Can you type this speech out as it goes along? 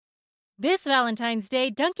This Valentine's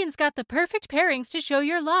Day, Dunkin's got the perfect pairings to show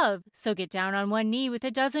your love. So get down on one knee with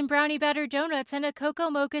a dozen brownie batter donuts and a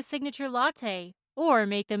cocoa mocha signature latte. Or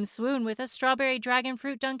make them swoon with a strawberry dragon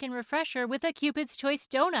fruit Dunkin' refresher with a Cupid's Choice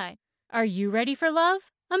donut. Are you ready for love?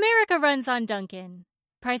 America runs on Dunkin'.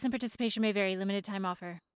 Price and participation may vary. Limited time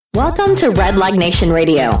offer. Welcome to Red Leg Nation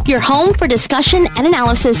Radio, your home for discussion and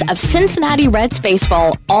analysis of Cincinnati Reds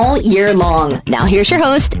baseball all year long. Now here's your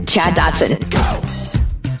host, Chad Dotson.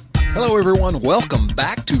 Hello, everyone. Welcome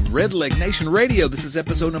back to Red Leg Nation Radio. This is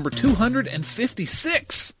episode number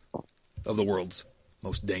 256 of the world's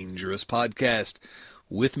most dangerous podcast.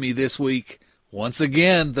 With me this week, once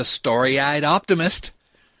again, the starry-eyed optimist,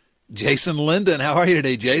 Jason Linden. How are you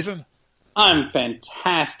today, Jason? I'm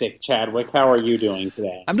fantastic, Chadwick. How are you doing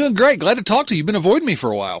today? I'm doing great. Glad to talk to you. You've been avoiding me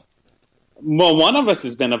for a while. Well, one of us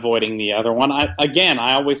has been avoiding the other one. I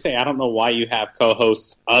always say I don't know why you have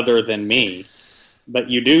co-hosts other than me, but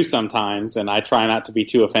you do sometimes, and I try not to be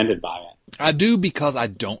too offended by it. I do because I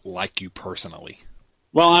don't like you personally.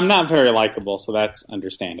 Well, I'm not very likable, so that's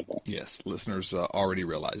understandable. Yes, listeners already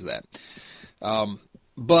realize that.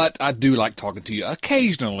 But I do like talking to you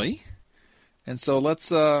occasionally, and so let's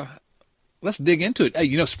dig into it. Hey,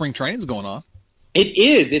 you know spring training's going on. It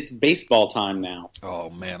is. It's baseball time now.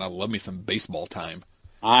 Oh, man, I love me some baseball time.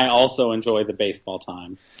 I also enjoy the baseball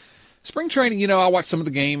time. Spring training, I watched some of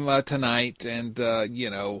the game tonight, and, I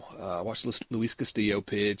watched Luis Castillo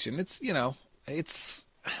pitch, and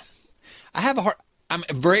I'm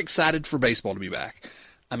very excited for baseball to be back.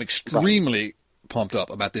 I'm extremely pumped up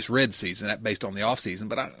about this Red season, based on the off season,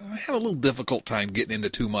 but I have a little difficult time getting into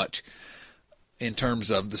too much in terms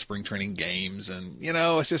of the spring training games, and,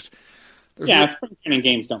 it's just... spring training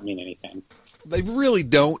games don't mean anything. They really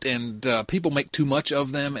don't, and people make too much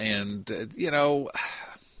of them, and,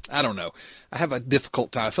 I don't know. I have a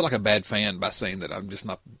difficult time. I feel like a bad fan by saying that I'm just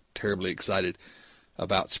not terribly excited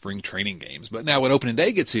about spring training games. But now when opening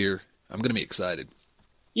day gets here, I'm going to be excited.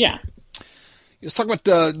 Yeah. Let's talk about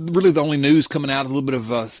really the only news coming out, a little bit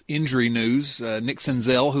of injury news. Nick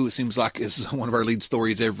Senzel, who it seems like is one of our lead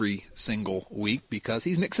stories every single week because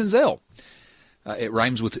he's Nick Senzel. It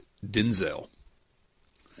rhymes with Denzel.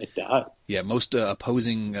 It does. Yeah, most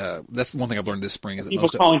opposing, that's one thing I've learned this spring. Is that people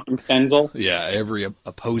calling him Senzel? Yeah, every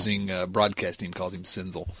opposing broadcast team calls him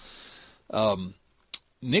Senzel.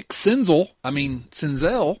 Nick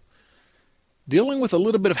Senzel, dealing with a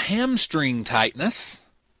little bit of hamstring tightness.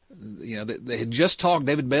 They had just talked,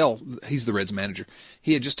 David Bell, he's the Reds manager,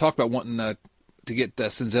 he had just talked about wanting to get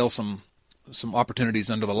Senzel some opportunities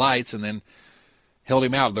under the lights, and then held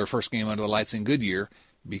him out of their first game under the lights in Goodyear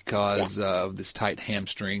because of this tight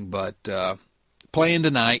hamstring. But playing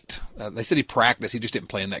tonight, they said he practiced, he just didn't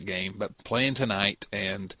play in that game, but playing tonight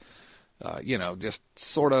and, just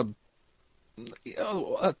sort of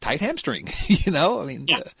a tight hamstring,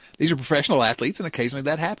 these are professional athletes and occasionally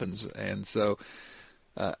that happens. And so...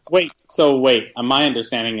 Wait, my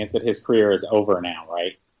understanding is that his career is over now,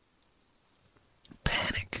 right?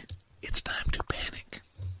 Panic. It's time to panic.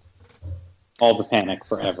 All the panic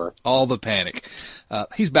forever. All the panic.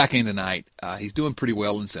 He's back in tonight. He's doing pretty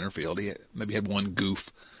well in center field. He maybe had one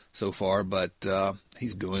goof so far, but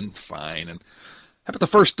he's doing fine. And how about the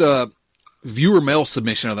first viewer mail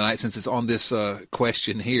submission of the night, since it's on this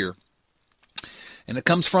question here? And it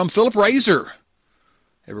comes from Philip Razor.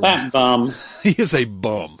 That bum. He is a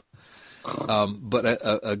bum, but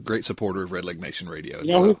a great supporter of Red Leg Nation Radio.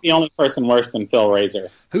 Who's the only person worse than Phil Razor?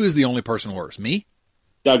 Who is the only person worse? Me?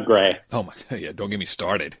 Doug Gray. Oh, my God. Yeah, don't get me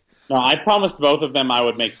started. No, I promised both of them I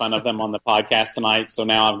would make fun of them on the podcast tonight, so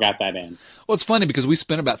now I've got that in. Well, it's funny because we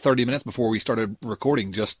spent about 30 minutes before we started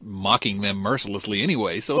recording just mocking them mercilessly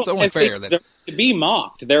anyway, so it's only fair that... To be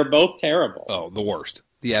mocked. They're both terrible. Oh, the worst.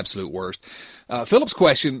 The absolute worst. Philip's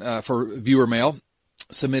question for viewer mail...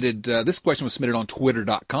 this question was submitted on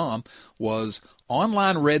Twitter.com, was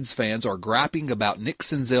online Reds fans are griping about Nick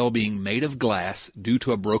Senzel being made of glass due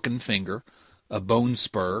to a broken finger, a bone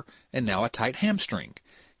spur, and now a tight hamstring.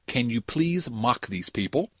 Can you please mock these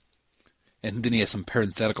people? And then he has some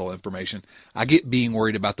parenthetical information. I get being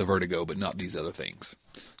worried about the vertigo, but not these other things.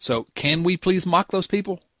 So can we please mock those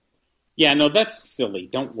people? Yeah, no, that's silly.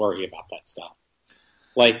 Don't worry about that stuff.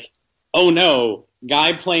 Like, oh no,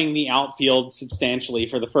 guy playing the outfield substantially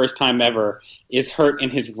for the first time ever is hurt in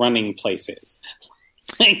his running places.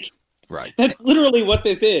 Right. That's literally what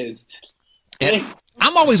this is. And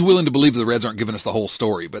I'm always willing to believe the Reds aren't giving us the whole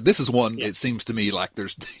story, but this is one, It seems to me like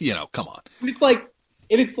there's, come on. It's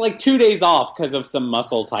like 2 days off because of some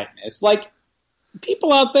muscle tightness. Like,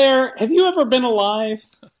 people out there, have you ever been alive?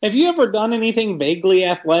 Have you ever done anything vaguely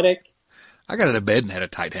athletic? I got out of bed and had a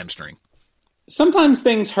tight hamstring. sometimes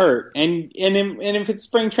things hurt, and if it's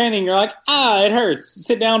spring training, you're like, it hurts.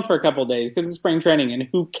 Sit down for a couple of days because it's spring training, and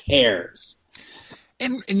who cares?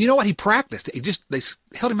 And you know what? He practiced. They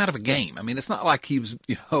held him out of a game. I mean, it's not like he was,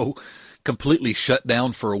 completely shut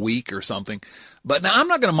down for a week or something. But now I'm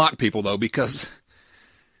not going to mock people, though, because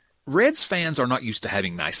Reds fans are not used to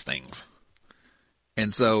having nice things.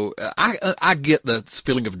 And so I get the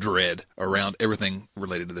feeling of dread around everything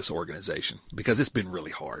related to this organization because it's been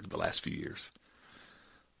really hard the last few years.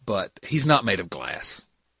 But he's not made of glass.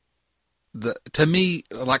 To me,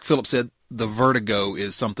 like Philip said, the vertigo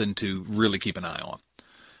is something to really keep an eye on.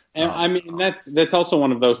 And I mean, that's also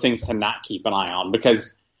one of those things to not keep an eye on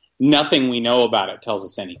because nothing we know about it tells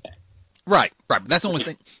us anything. Right. That's the only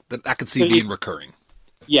thing that I could see being recurring.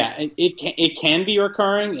 Yeah, it can be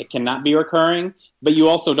recurring. It cannot be recurring. But you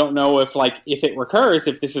also don't know if it recurs,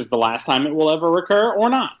 if this is the last time it will ever recur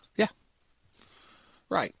or not. Yeah.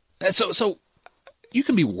 Right. So you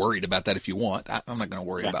can be worried about that if you want. I'm not going to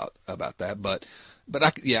worry about that. But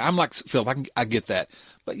I'm like Philip. I get that.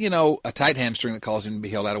 But a tight hamstring that caused him to be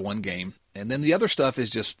held out of one game, and then the other stuff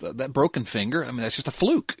is just that broken finger. I mean, that's just a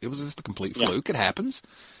fluke. It was just a complete fluke. It happens.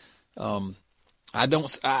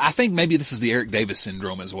 I think maybe this is the Eric Davis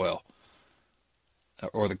syndrome as well.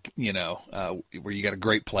 Or where you got a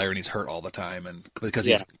great player and he's hurt all the time, and because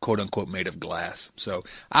he's quote unquote made of glass. So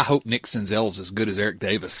I hope Nick Senzel's as good as Eric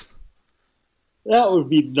Davis. That would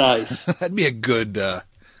be nice. That'd be a good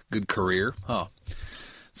career, huh?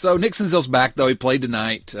 So Nick Senzel's back though. He played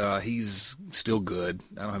tonight. He's still good.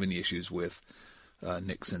 I don't have any issues with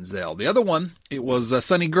Nick Senzel. The other one, it was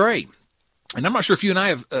Sonny Gray, and I'm not sure if you and I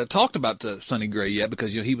have talked about Sonny Gray yet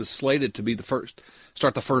because he was slated to be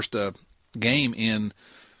start the first game in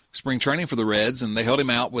spring training for the Reds, and they held him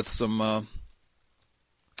out with some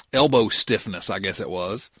elbow stiffness, I guess it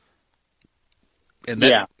was. And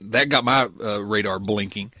that got my radar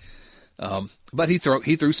blinking. But he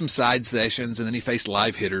threw some side sessions, and then he faced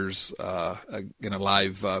live hitters in a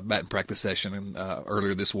live batting practice session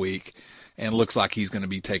earlier this week, and looks like he's going to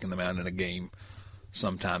be taking them out in a game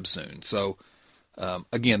sometime soon. So,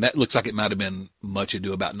 again, that looks like it might have been much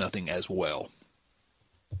ado about nothing as well.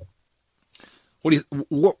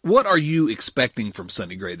 What are you expecting from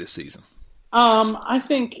Sonny Gray this season? I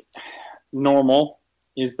think normal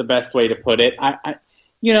is the best way to put it.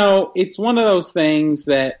 It's one of those things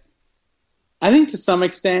that I think to some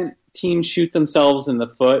extent teams shoot themselves in the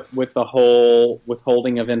foot with the whole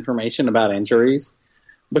withholding of information about injuries,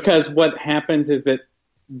 because what happens is that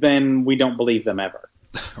then we don't believe them ever.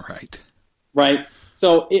 Right.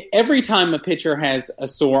 So every time a pitcher has a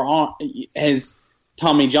sore arm, has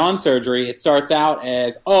Tommy John surgery, it starts out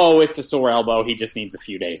as, it's a sore elbow, he just needs a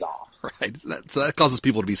few days off. Right. So that causes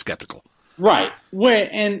people to be skeptical. Right.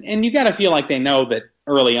 And you got to feel like they know that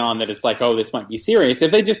early on that it's like, this might be serious.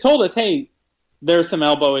 If they just told us, hey, there's some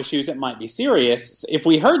elbow issues, it might be serious. If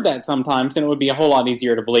we heard that sometimes, then it would be a whole lot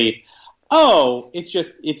easier to believe, it's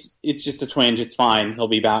just a twinge, it's fine, he'll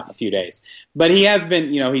be out in a few days. But he has been,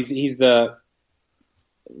 he's the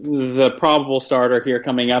probable starter here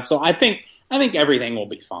coming up. So I think everything will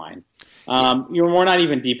be fine. We're not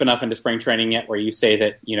even deep enough into spring training yet where you say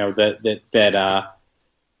that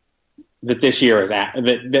that this year is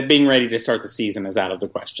that being ready to start the season is out of the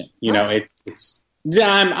question.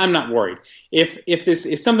 I'm not worried.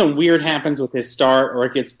 If something weird happens with his start or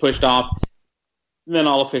it gets pushed off, then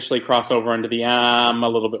I'll officially cross over into the I'm a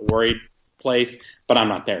little bit worried place, but I'm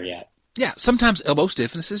not there yet. Yeah, sometimes elbow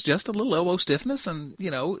stiffness is just a little elbow stiffness, and,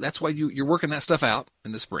 that's why you're working that stuff out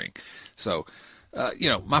in the spring. So,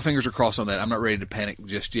 my fingers are crossed on that. I'm not ready to panic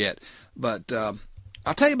just yet. But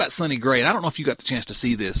I'll tell you about Sonny Gray, and I don't know if you got the chance to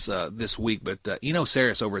see this this week, but Eno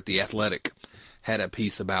Saris over at The Athletic had a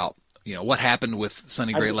piece about, what happened with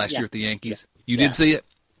Sonny Gray last year at the Yankees. Yeah. You did see it?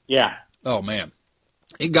 Yeah. Oh, man.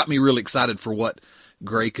 It got me really excited for what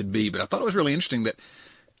Gray could be, but I thought it was really interesting that,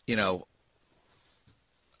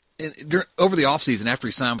 over the offseason, after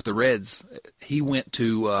he signed with the Reds, he went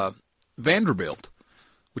to Vanderbilt,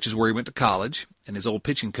 which is where he went to college, and his old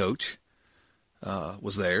pitching coach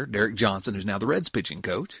was there, Derek Johnson, who's now the Reds pitching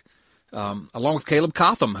coach, along with Caleb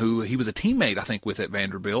Cotham, who he was a teammate, I think, with at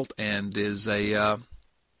Vanderbilt, and is the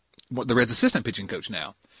Reds assistant pitching coach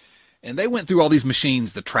now. And they went through all these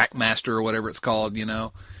machines, the TrackMaster or whatever it's called,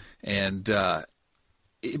 and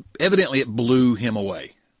evidently it blew him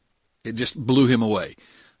away. It just blew him away.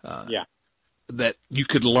 That you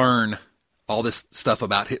could learn all this stuff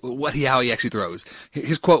about how he actually throws.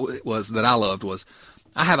 His quote was that I loved was,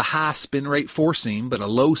 "I have a high spin rate four seam, but a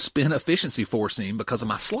low spin efficiency four seam because of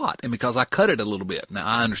my slot and because I cut it a little bit." Now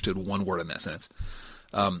I understood one word in that sentence.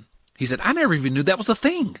 He said, "I never even knew that was a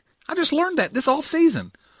thing." I just learned that this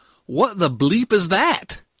offseason. What the bleep is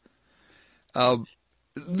that?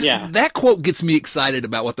 That quote gets me excited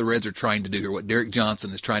about what the Reds are trying to do here, what Derek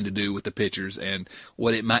Johnson is trying to do with the pitchers, and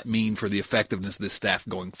what it might mean for the effectiveness of this staff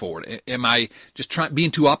going forward. Am I just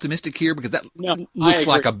being too optimistic here? Because that looks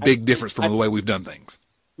like a big difference from the way we've done things.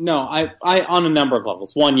 No, I on a number of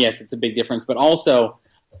levels. One, yes, it's a big difference, but also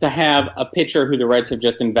to have a pitcher who the Reds have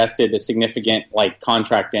just invested a significant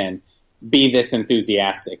contract in be this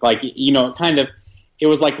enthusiastic. It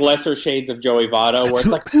was like lesser shades of Joey Votto, where it's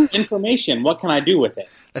like, information, what can I do with it?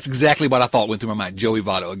 That's exactly what I thought went through my mind. Joey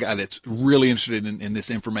Votto, a guy that's really interested in this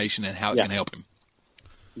information and how it can help him.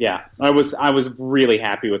 Yeah, I was really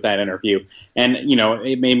happy with that interview. And,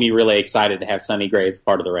 it made me really excited to have Sonny Gray as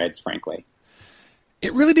part of the Reds, frankly.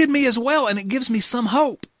 It really did me as well, and it gives me some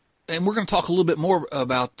hope. And we're going to talk a little bit more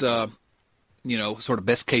about, sort of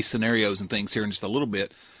best-case scenarios and things here in just a little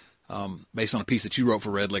bit, based on a piece that you wrote for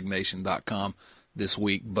RedLegNation.com this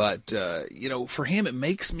week. But, for him, it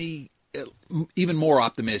makes me even more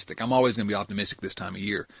optimistic. I'm always going to be optimistic this time of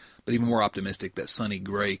year, but even more optimistic that Sonny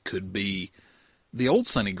Gray could be the old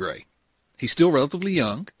Sonny Gray. He's still relatively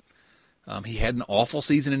young. He had an awful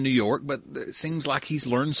season in New York, but it seems like he's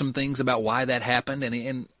learned some things about why that happened.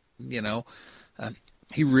 And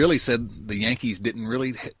he really said the Yankees didn't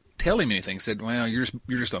really tell him anything. Said, well, you're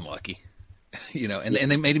just unlucky. And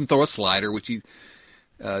they made him throw a slider, which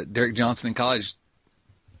Derek Johnson in college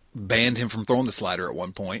banned him from throwing the slider at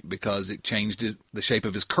one point because it changed the shape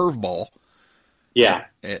of his curveball. Yeah.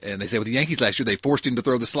 And they said with the Yankees last year, they forced him to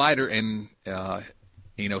throw the slider, and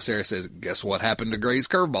Sarah says, guess what happened to Gray's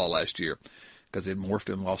curveball last year? Because it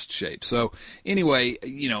morphed and lost shape. So anyway,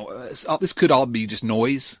 this could all be just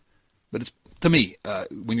noise, but it's, to me,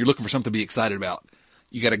 when you're looking for something to be excited about,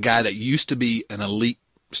 you got a guy that used to be an elite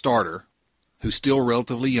starter who's still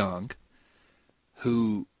relatively young,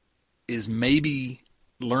 who is maybe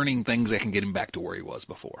learning things that can get him back to where he was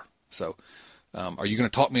before. So are you going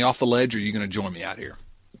to talk me off the ledge, or are you going to join me out here?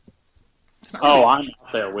 I'm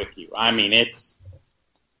out there with you. I mean,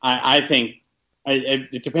 I think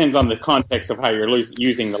it depends on the context of how you're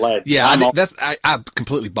using the ledge. Yeah, I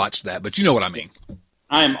completely botched that, but you know what I mean.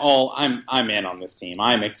 I'm in on this team.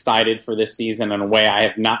 I'm excited for this season in a way I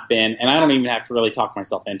have not been, and I don't even have to really talk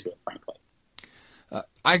myself into it, frankly.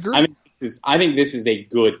 I agree. I think this is a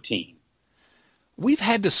good team. We've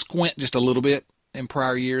had to squint just a little bit in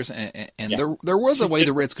prior years, and there was a way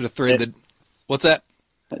the Reds could have threaded. What's that?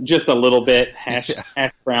 Just a little bit. Hash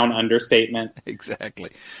brown understatement.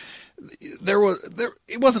 Exactly.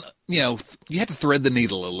 It wasn't, you had to thread the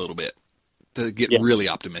needle a little bit to get really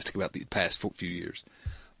optimistic about the past few years.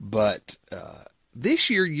 But this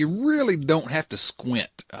year, you really don't have to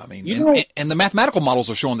squint. I mean, and the mathematical models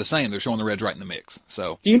are showing the same. They're showing the Reds right in the mix.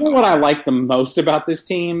 So, do you know what I like the most about this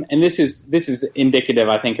team? And this is indicative,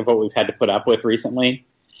 I think, of what we've had to put up with recently.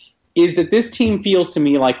 Is that this team feels to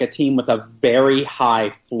me like a team with a very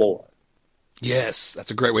high floor. Yes,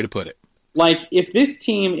 that's a great way to put it.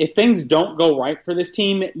 If things don't go right for this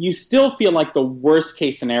team, you still feel like the worst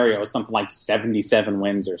case scenario is something like 77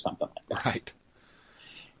 wins or something like that. Right.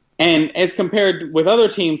 And as compared with other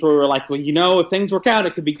teams where we're like, well, if things work out,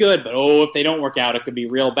 it could be good, but if they don't work out, it could be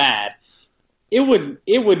real bad. It would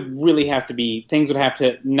really have to be, things would have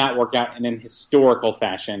to not work out in an historical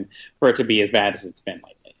fashion for it to be as bad as it's been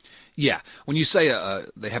lately. Yeah. When you say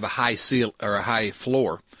they have a high ceiling or a high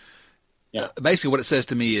floor, basically what it says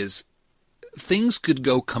to me is things could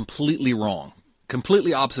go completely wrong,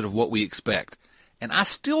 completely opposite of what we expect. And I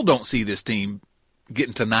still don't see this team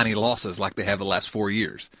getting to 90 losses like they have the last 4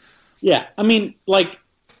 years. Yeah. I mean,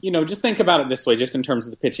 just think about it this way, just in terms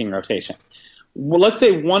of the pitching rotation. Well, let's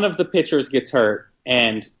say one of the pitchers gets hurt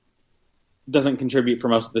and doesn't contribute for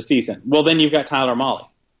most of the season. Well, then you've got Tyler Mahle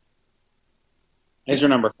as your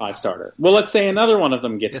number 5 starter. Well, let's say another one of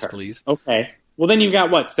them gets hurt. Yes, please. Okay. Well, then you've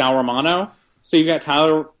got Sal Romano? So you've got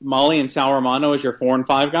Tyler Mahle and Sal Romano as your 4 and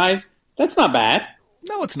 5 guys? That's not bad.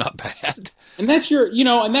 No, it's not bad. And that's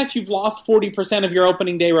you've lost 40% of your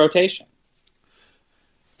opening day rotation.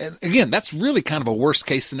 And again, that's really kind of a worst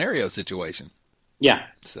case scenario situation. Yeah.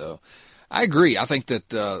 So I agree. I think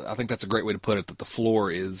that's a great way to put it, that the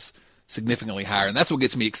floor is significantly higher. And that's what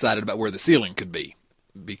gets me excited about where the ceiling could be,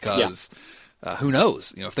 because who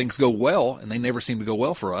knows? If things go well, and they never seem to go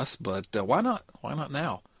well for us, but why not? Why not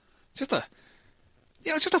now?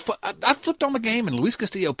 I flipped on the game, and Luis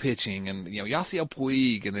Castillo pitching, and Yasiel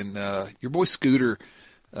Puig, and then your boy Scooter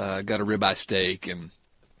got a ribeye steak, and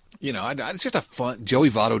You know, it's just a fun. Joey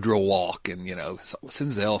Votto drew a walk, and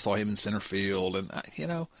Senzel saw him in center field, and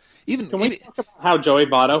even can we talk about how Joey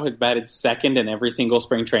Votto has batted second in every single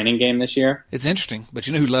spring training game this year? It's interesting, but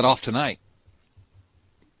you know who led off tonight?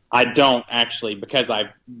 I don't actually, because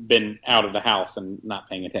I've been out of the house and not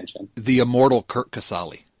paying attention. The immortal Kirk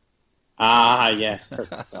Casale. Ah, yes, Kirk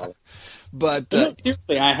Casale. But no,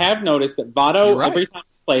 seriously, I have noticed that Votto, right. every time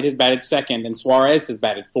he's played, has batted second, and Suarez has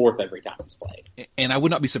batted fourth every time he's played. And I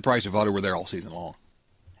would not be surprised if Votto were there all season long.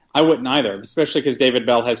 I wouldn't either, especially because David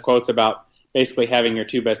Bell has quotes about basically having your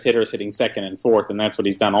two best hitters hitting second and fourth, and that's what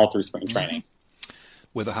he's done all through spring training.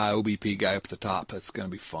 With a high OBP guy up at the top, that's going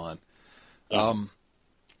to be fun. Yeah.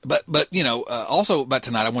 But also about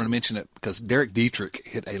tonight, I want to mention it because Derek Dietrich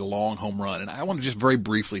hit a long home run, and I want to just very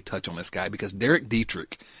briefly touch on this guy because Derek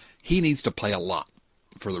Dietrich, he needs to play a lot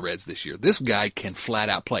for the Reds this year. This guy can flat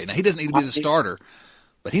out play. Now, he doesn't need to be the starter,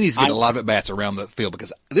 but he needs to get a lot of at-bats around the field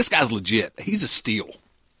because this guy's legit. He's a steal.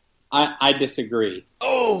 I disagree.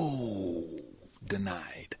 Oh,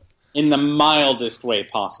 denied. In the mildest way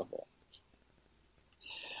possible.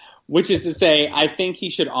 Which is to say, I think he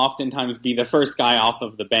should oftentimes be the first guy off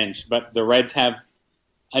of the bench, but the Reds have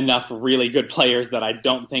enough really good players that I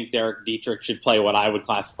don't think Derek Dietrich should play what I would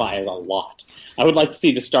classify as a lot. I would like to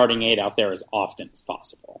see the starting 8 out there as often as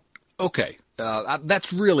possible. Okay.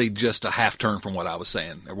 That's really just a half turn from what I was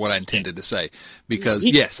saying, or what I intended to say. Because,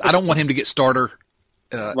 yes, I don't want him to get starter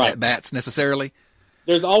at-bats necessarily.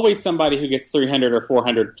 There's always somebody who gets 300 or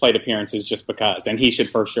 400 plate appearances just because, and he should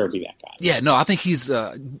for sure be that guy. Yeah, no, I think he's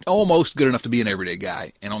almost good enough to be an everyday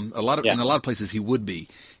guy, and in a lot of places he would be.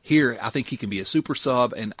 Here, I think he can be a super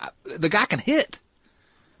sub, and the guy can hit.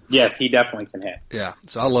 Yes, he definitely can hit. Yeah,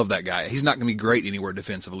 so I love that guy. He's not going to be great anywhere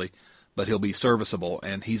defensively, but he'll be serviceable,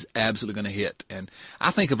 and he's absolutely going to hit. And I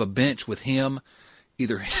think of a bench with him.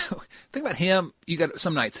 Think about him. You got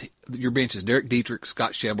some nights your bench is Derek Dietrich,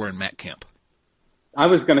 Scott Schebler, and Matt Kemp. I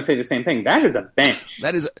was going to say the same thing. That is a bench.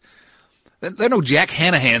 There are no Jack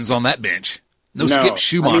Hanahans on that bench. No Skip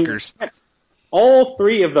Schumachers. I mean, all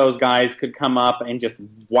three of those guys could come up and just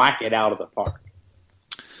whack it out of the park.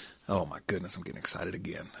 Oh, my goodness. I'm getting excited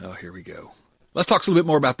again. Oh, here we go. Let's talk a little bit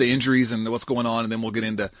more about the injuries and what's going on, and then we'll get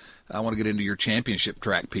into I want to get into your championship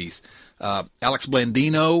track piece. Alex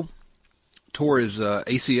Blandino tore his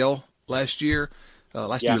ACL last year,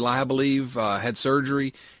 July, I believe, had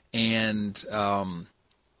surgery. And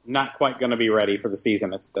not quite going to be ready for the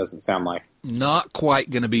season, it doesn't sound like. Not quite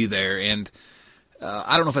going to be there. And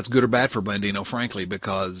I don't know if that's good or bad for Blandino, frankly,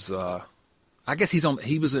 because I guess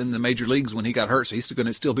he was in the major leagues when he got hurt, so he's going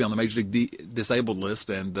to still be on the major league disabled list,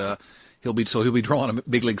 and he'll be drawing a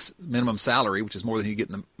big league minimum salary, which is more than he get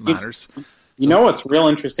in the minors. You know what's real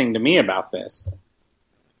interesting to me about this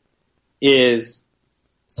is,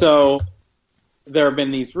 so there have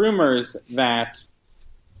been these rumors that,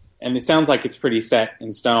 and it sounds like it's pretty set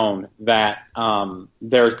in stone, that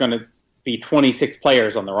there's going to be 26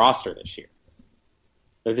 players on the roster this year.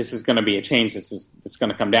 That this is going to be a change that's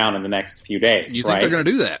going to come down in the next few days. You think they're going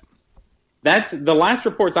to do that? That's the last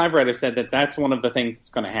reports I've read have said that that's one of the things that's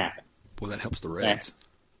going to happen. Well, that helps the Reds. Okay.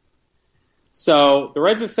 So the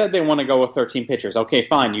Reds have said they want to go with 13 pitchers. Okay,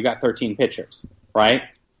 fine, you got 13 pitchers, right?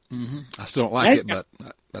 Mm-hmm. I still don't like it,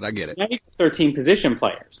 but I get it. Now you got 13 position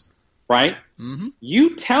players, right? Mm-hmm.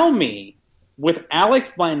 You tell me, with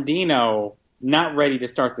Alex Blandino not ready to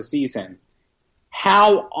start the season,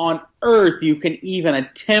 how on earth you can even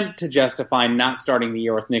attempt to justify not starting the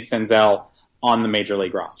year with Nick Senzel on the Major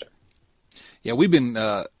League roster. Yeah, we've been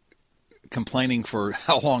complaining for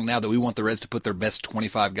how long now that we want the Reds to put their best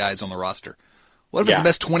 25 guys on the roster. What if it's the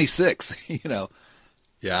best 26? Yeah,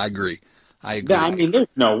 I agree. I mean, there's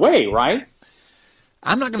no way, right?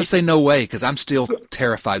 I'm not going to say no way because I'm still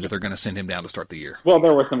terrified that they're going to send him down to start the year. Well,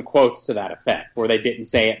 there were some quotes to that effect where they didn't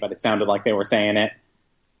say it, but it sounded like they were saying it.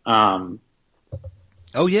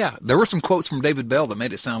 Oh yeah, there were some quotes from David Bell that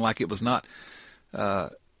made it sound like it was not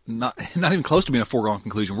even close to being a foregone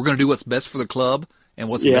conclusion. We're going to do what's best for the club and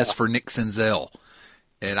what's best for Nick Senzel.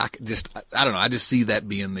 And I don't know. I just see that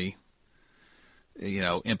being the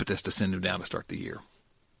impetus to send him down to start the year.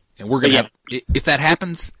 And we're going to have, if that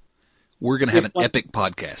happens, we're going to have an epic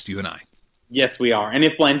podcast, you and I. Yes, we are. And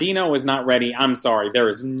if Blandino is not ready, I'm sorry, there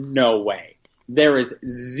is no way. There is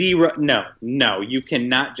zero. No, you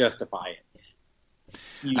cannot justify it.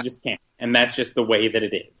 You just can't. And that's just the way that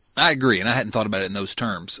it is. I agree, and I hadn't thought about it in those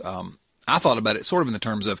terms. I thought about it sort of in the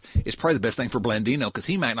terms of it's probably the best thing for Blandino because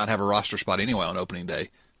he might not have a roster spot anyway on opening day,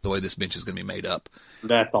 the way this bench is going to be made up.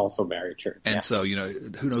 That's also very true. And so,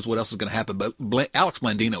 who knows what else is going to happen. But Alex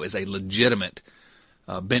Blandino is a legitimate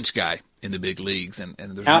bench guy in the big leagues. And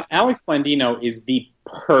there's Alex Blandino is the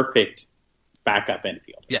perfect backup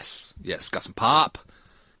infielder. Yes, got some pop.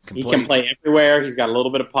 He can play everywhere. He's got a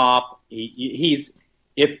little bit of pop. He's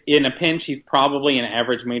if in a pinch, he's probably an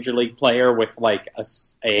average major league player with like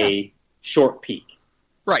a short peak.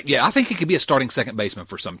 Right. Yeah, I think he could be a starting second baseman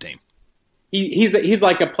for some team. He's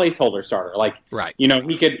like a placeholder starter. Like, right.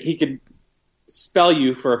 He could spell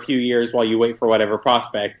you for a few years while you wait for whatever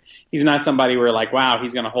prospect. He's not somebody where like, wow,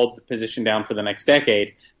 he's going to hold the position down for the next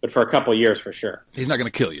decade, but for a couple of years for sure. He's not going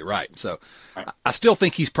to kill you, right? So right. I still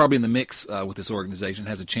think he's probably in the mix with this organization,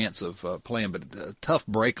 has a chance of playing, but a tough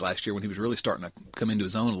break last year when he was really starting to come into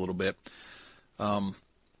his own a little bit. All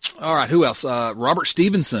right, who else? Robert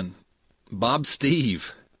Stevenson, Bob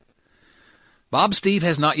Steve. Bob Steve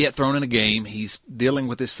has not yet thrown in a game. He's dealing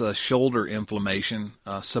with this shoulder inflammation,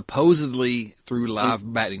 supposedly through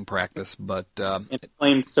live batting practice, but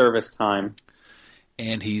inflamed service time.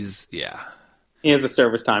 And he has a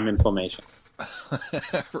service time inflammation.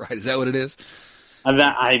 Right? Is that what it is?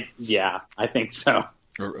 I think so.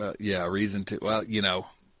 Reason to. Well,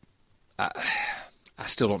 I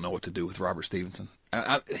still don't know what to do with Robert Stevenson.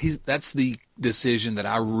 That's the decision that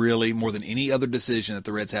I really, more than any other decision that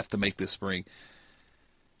the Reds have to make this spring.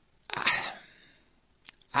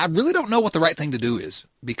 I really don't know what the right thing to do is,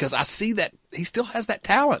 because I see that he still has that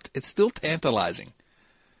talent. It's still tantalizing.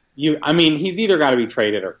 He's either got to be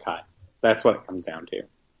traded or cut. That's what it comes down to.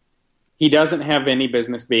 He doesn't have any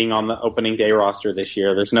business being on the opening day roster this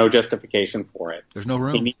year. There's no justification for it. There's no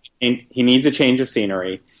room. He needs a change of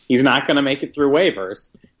scenery. He's not going to make it through waivers.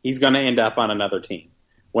 He's going to end up on another team.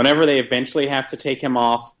 Whenever they eventually have to take him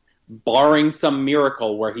off, barring some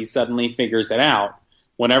miracle where he suddenly figures it out,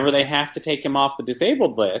 whenever they have to take him off the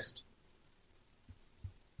disabled list,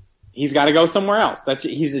 he's got to go somewhere else.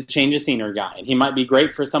 He's a change of scenery guy, and he might be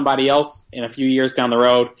great for somebody else in a few years down the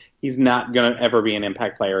road. He's not going to ever be an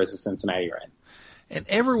impact player as a Cincinnati Red. And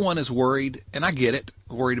everyone is worried, and I get it,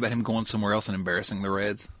 worried about him going somewhere else and embarrassing the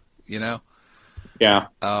Reds, Yeah.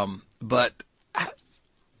 But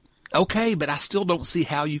I still don't see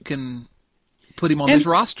how you can put him on this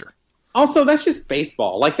roster. Also, that's just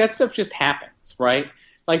baseball. Like, that stuff just happens, right?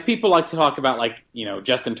 Like, people like to talk about, like,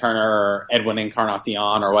 Justin Turner or Edwin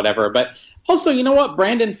Encarnacion or whatever. But also, you know what?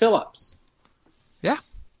 Brandon Phillips. Yeah.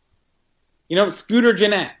 Scooter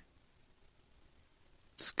Gennett.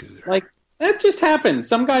 Scooter. Like, that just happens.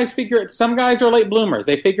 Some guys are late bloomers.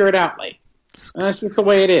 They figure it out late. And that's just the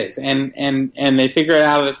way it is. And they figure it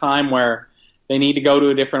out at a time where they need to go to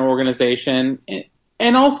a different organization.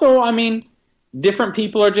 And also, different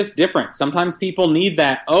people are just different. Sometimes people need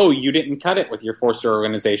that, you didn't cut it with your Forster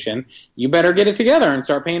organization. You better get it together and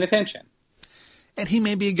start paying attention. And he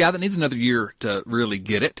may be a guy that needs another year to really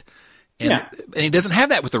get it. And he doesn't have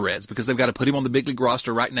that with the Reds because they've got to put him on the big league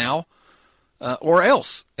roster right now or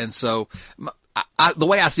else. And so the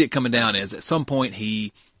way I see it coming down is at some point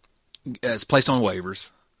he is placed on waivers.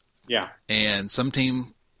 Yeah. And some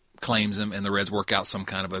team claims him and the Reds work out some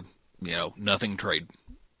kind of a, nothing trade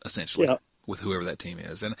essentially. Yeah. With whoever that team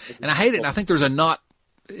is. And I hate it. And I think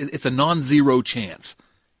it's a non-zero chance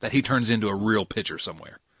that he turns into a real pitcher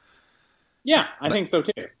somewhere. Yeah, I think so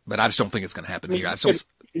too. But I just don't think it's going to happen here. I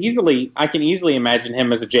can easily imagine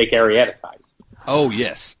him as a Jake Arrieta type. Oh,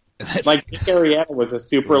 yes. Like Jake Arrieta was a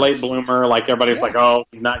super late bloomer. Like everybody's like,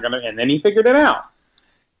 he's not going to, and then he figured it out.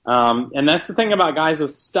 And that's the thing about guys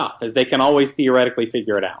with stuff is they can always theoretically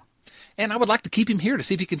figure it out. And I would like to keep him here to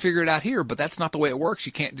see if he can figure it out here, but that's not the way it works.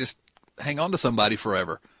 You can't just hang on to somebody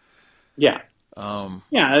forever. Yeah.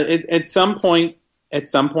 At some point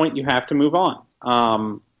you have to move on.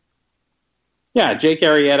 Jake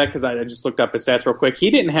Arrieta, because I just looked up his stats real quick.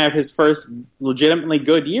 He didn't have his first legitimately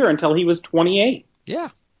good year until he was 28. Yeah.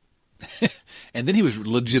 And then he was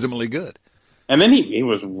legitimately good. And then he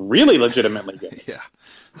was really legitimately good. Yeah.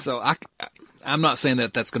 So I'm not saying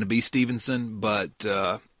that that's going to be Stevenson, but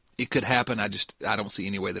it could happen. I don't see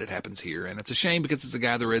any way that it happens here. And it's a shame because it's a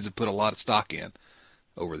guy the Reds have put a lot of stock in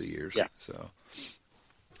over the years. Yeah.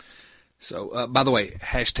 So by the way,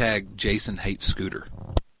 hashtag Jason hates Scooter.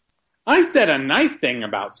 I said a nice thing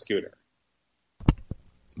about Scooter.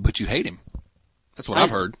 But you hate him. That's what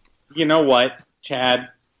I've heard. You know what,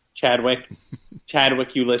 Chadwick,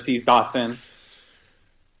 Ulysses Dotson.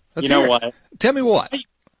 Let's hear it. What? Tell me what.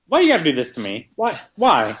 Why you got to do this to me? Why?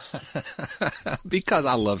 Because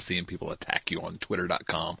I love seeing people attack you on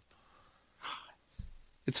Twitter.com.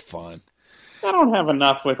 It's fun. I don't have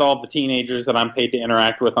enough with all the teenagers that I'm paid to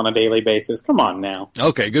interact with on a daily basis. Come on now.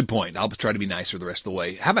 Okay, good point. I'll try to be nicer the rest of the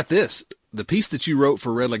way. How about this? The piece that you wrote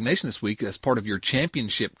for Red Leg Nation this week as part of your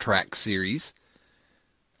championship track series,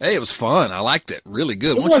 Hey, it was fun. I liked it. Really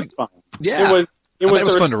good. It was fun. Yeah. It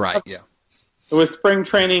was fun to write, yeah. It was spring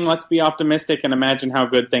training. Let's be optimistic and imagine how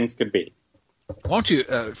good things could be. Why don't you,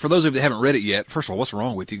 for those of you that haven't read it yet, first of all, what's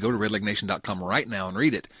wrong with you? Go to redlegnation.com right now and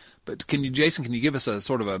read it. But Jason, can you give us a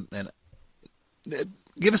sort of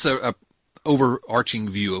give us a overarching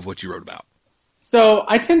view of what you wrote about? So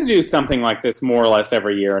I tend to do something like this more or less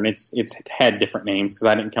every year, and it's had different names because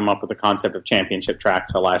I didn't come up with the concept of championship track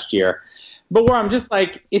till last year. But where I'm just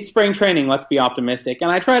like, it's spring training, let's be optimistic.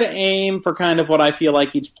 And I try to aim for kind of what I feel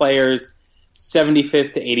like each player's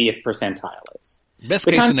 75th to 80th percentile is. Best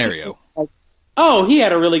case scenario. Oh, he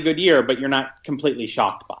had a really good year, but you're not completely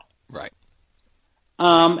shocked by it. Right.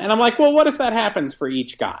 And I'm like, well, what if that happens for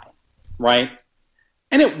each guy, right?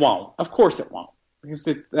 And it won't. Of course it won't, because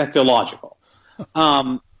that's illogical.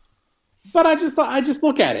 But I just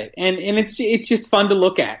look at it, and it's just fun to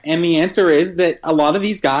look at. And the answer is that a lot of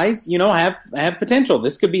these guys, have potential.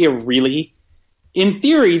 This could be in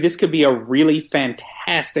theory, this could be a really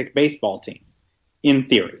fantastic baseball team. In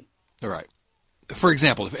theory. All right. For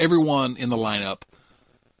example, if everyone in the lineup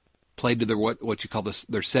played to their what you call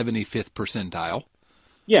their 75th percentile,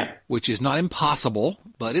 yeah, which is not impossible,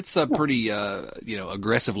 but it's a pretty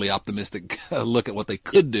aggressively optimistic look at what they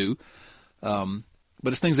could do. But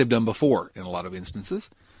it's things they've done before in a lot of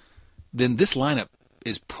instances. Then this lineup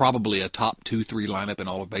is probably a top 2-3 lineup in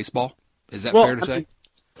all of baseball. Is that fair to say?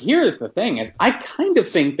 Here's the thing: is I kind of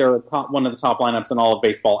think they're one of the top lineups in all of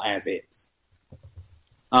baseball as is.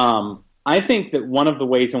 I think that one of the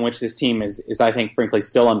ways in which this team is I think, frankly,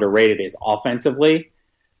 still underrated is offensively,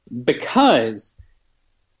 because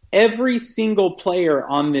every single player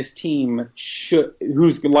on this team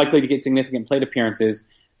who's likely to get significant plate appearances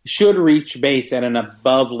should reach base at an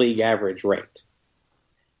above league average rate.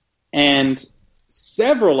 And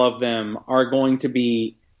several of them are going to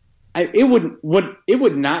be it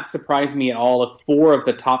would not surprise me at all if 4 of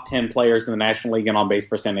the top 10 players in the National League in on-base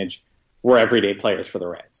percentage were everyday players for the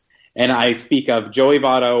Reds. And I speak of Joey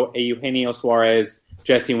Votto, Eugenio Suarez,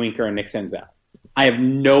 Jesse Winker, and Nick Senzel. I have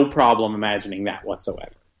no problem imagining that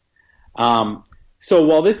whatsoever. So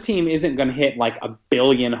while this team isn't going to hit like 1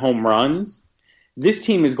 billion home runs, this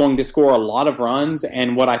team is going to score a lot of runs,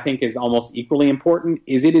 and what I think is almost equally important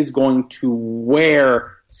is it is going to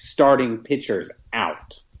wear starting pitchers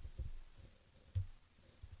out.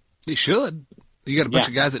 It should. You got a bunch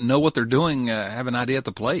of guys that know what they're doing, have an idea at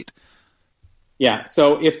the plate. Yeah,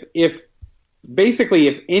 so if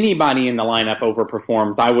anybody in the lineup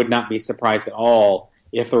overperforms, I would not be surprised at all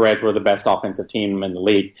if the Reds were the best offensive team in the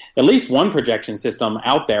league. At least one projection system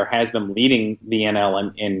out there has them leading the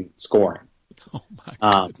NL in scoring. Oh,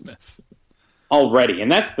 my goodness. Already,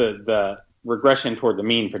 and that's the regression toward the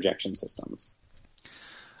mean projection systems.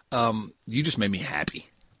 You just made me happy.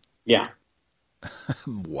 Yeah.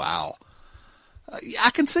 Wow. I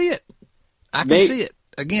can see it. I can see it.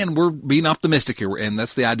 Again, we're being optimistic here, and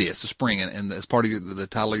that's the idea. It's the spring, and that's part of the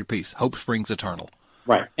title of your piece. Hope springs eternal.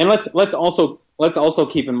 Right, and let's also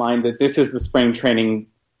keep in mind that this is the spring training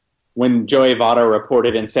when Joey Votto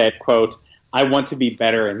reported and said, "quote I want to be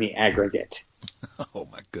better in the aggregate." Oh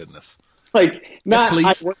my goodness! Like not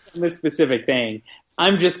yes, I work on this specific thing.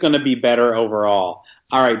 I'm just going to be better overall.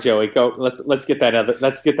 All right, Joey, go. Let's get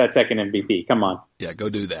that second MVP. Come on. Yeah, go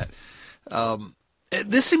do that.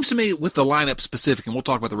 This seems to me, with the lineup specific, and we'll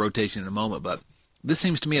talk about the rotation in a moment, but this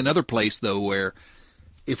seems to me another place, though, where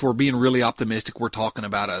if we're being really optimistic, we're talking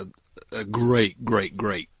about a great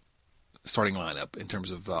starting lineup in terms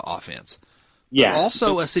of offense. Yeah. But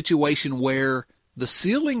also a situation where the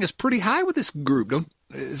ceiling is pretty high with this group.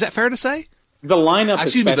 Is that fair to say? The lineup.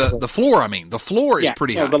 Excuse me, the floor. I mean, the floor is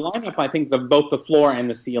pretty high. The lineup. I think both the floor and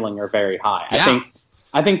the ceiling are very high. Yeah.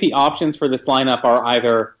 I think the options for this lineup are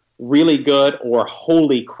either really good or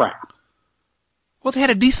holy crap. Well, they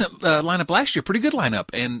had a decent lineup last year, pretty good lineup,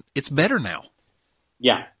 and it's better now.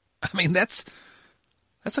 Yeah. I mean, that's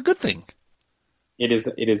a good thing. It is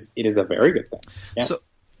a very good thing.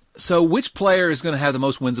 Yes. So which player is going to have the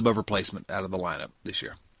most wins above replacement out of the lineup this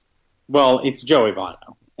year? Well, it's Joey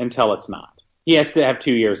Votto until it's not. He has to have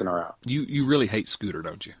 2 years in a row. You really hate Scooter,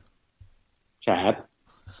 don't you? Chad?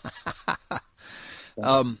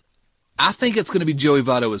 I think it's going to be Joey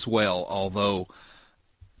Votto as well, although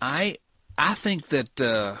I think that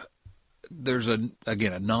there's a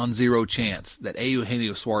non-zero chance that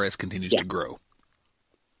Eugenio Suarez continues to grow.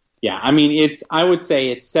 Yeah, I mean, I would say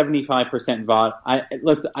it's 75% Votto.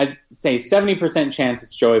 I'd say 70% chance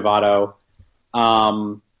it's Joey Votto,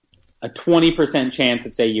 a 20% chance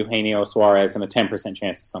it's Eugenio Suarez, and a 10%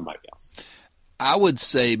 chance it's somebody else. I would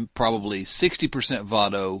say probably 60%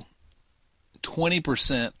 Votto,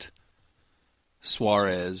 20%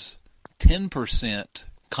 Suarez, 10%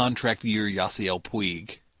 contract year Yasiel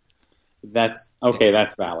Puig. That's okay.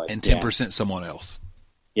 That's valid. And 10% someone else.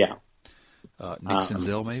 Yeah. Nick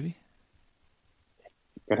Senzel, maybe?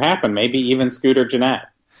 Could happen. Maybe even Scooter Gennett.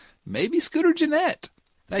 Maybe Scooter Gennett.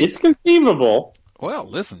 Hey, It's conceivable. well,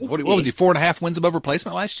 listen, what was he, 4.5 wins above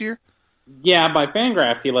replacement last year? Yeah, by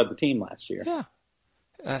Fangraphs, he led the team last year. Yeah.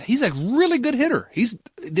 He's a really good hitter. He's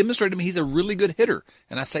demonstrated to me he's a really good hitter.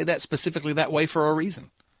 And I say that specifically that way for a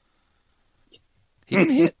reason. He can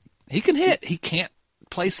hit. He can hit. He can't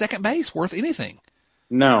play second base worth anything.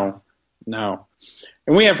 No.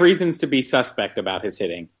 And we have reasons to be suspect about his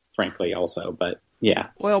hitting, frankly, also. But, yeah.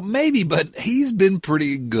 Well, maybe, but he's been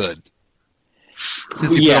pretty good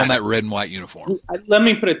since he put on that red and white uniform. Let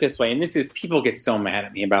me put it this way, and this is, people get so mad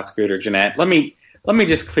at me about Scooter Gennett. Let me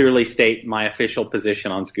just clearly state my official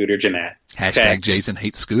position on Scooter Gennett. Hashtag Jason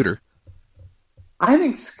hates Scooter. I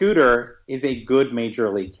think Scooter is a good major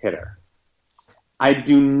league hitter. I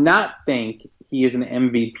do not think he is an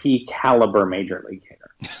MVP caliber major league hitter.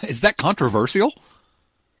 Is that controversial?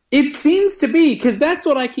 It seems to be, because that's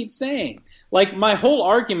what I keep saying. Like, my whole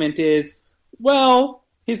argument is, well,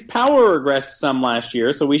 his power regressed some last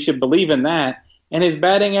year, so we should believe in that. And his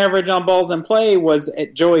batting average on balls in play was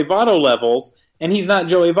at Joey Votto levels, and he's not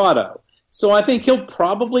Joey Votto. So I think he'll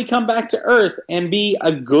probably come back to earth and be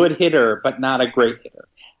a good hitter, but not a great hitter.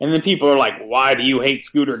 And then people are like, why do you hate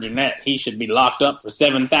Scooter Gennett? He should be locked up for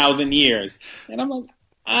 7,000 years. And I'm like,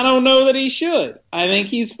 I don't know that he should. I think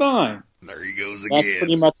he's fine. There he goes again. That's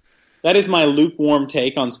pretty much, that is my lukewarm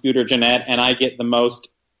take on Scooter Gennett, and I get the most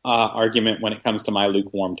argument when it comes to my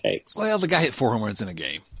lukewarm takes. Well, the guy hit 4 home runs in a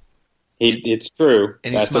game. It's true.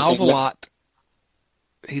 And he smiles a lot.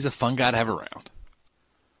 He's a fun guy to have around.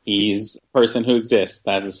 He's a person who exists,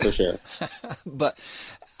 that is for sure. But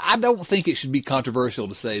I don't think it should be controversial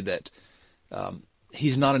to say that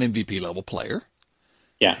he's not an MVP level player.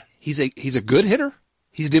 Yeah. He's a good hitter.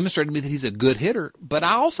 He's demonstrated to me that he's a good hitter, but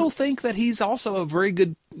I also think that he's also a very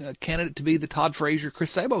good candidate to be the Todd Frazier,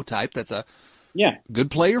 Chris Sabo type. That's a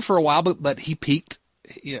good player for a while, but he peaked.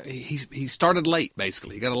 You know, he started late,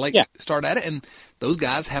 basically. He got a late start at it, and those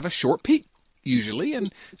guys have a short peak usually. And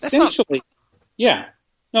that's essentially,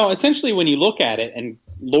 essentially when you look at it, and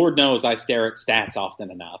Lord knows I stare at stats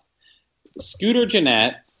often enough, Scooter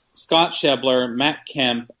Gennett, Scott Schebler, Matt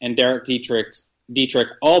Kemp, and Derek Dietrich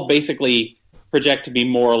all basically project to be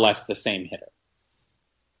more or less the same hitter.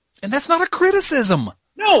 And that's not a criticism.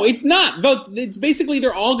 No, it's not. But it's basically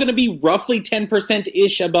they're all going to be roughly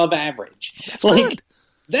 10%-ish above average. That's good.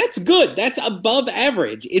 That's good. That's above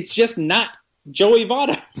average. It's just not Joey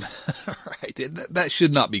Votto. Right. That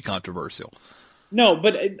should not be controversial. No,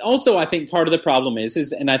 but also I think part of the problem is,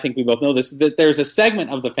 and I think we both know this, that there's a segment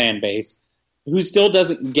of the fan base who still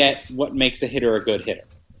doesn't get what makes a hitter a good hitter.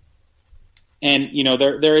 And, you know,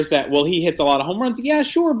 there is that, well, he hits a lot of home runs. Yeah,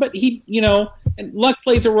 sure, but he, you know, and luck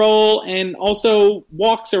plays a role, and also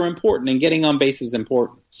walks are important, and getting on base is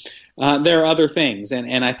important. There are other things,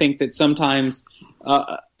 and I think that sometimes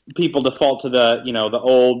people default to the, you know, the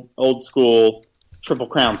old school Triple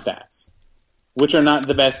Crown stats, which are not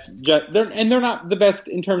the best, they're not the best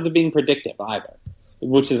in terms of being predictive either,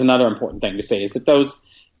 which is another important thing to say, is that those,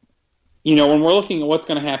 you know, when we're looking at what's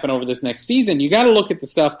going to happen over this next season, you got to look at the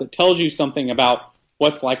stuff that tells you something about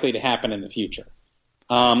what's likely to happen in the future.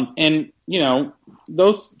 And, you know,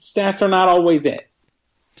 those stats are not always it.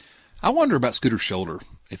 I wonder about Scooter's shoulder,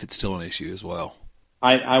 if it's still an issue as well.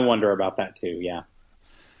 I wonder about that too, yeah.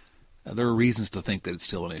 There are reasons to think that it's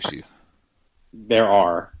still an issue. There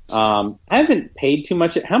are. I haven't paid too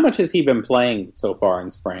much. How much has he been playing so far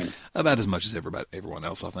in spring? About as much as everyone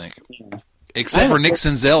else, I think. Yeah. Except for Nick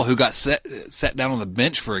Senzel, who got sat down on the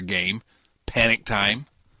bench for a game. Panic time.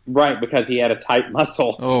 Right, because he had a tight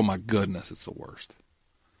muscle. Oh, my goodness. It's the worst.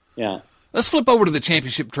 Yeah. Let's flip over to the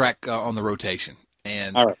championship track on the rotation.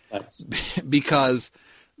 And all right, because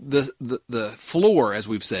the floor, as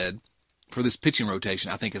we've said, for this pitching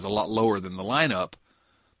rotation, I think is a lot lower than the lineup.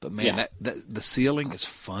 But, man, that the ceiling is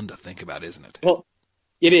fun to think about, isn't it? Well,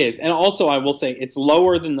 it is. And also, I will say, it's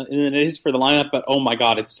lower than it is for the lineup, but, oh, my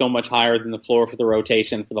God, it's so much higher than the floor for the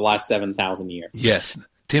rotation for the last 7,000 years. Yes.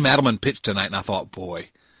 Tim Adelman pitched tonight, and I thought, boy,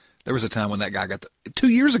 there was a time when that guy got 2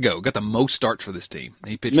 years ago, got the most starts for this team.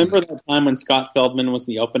 He pitched. Remember that time when Scott Feldman was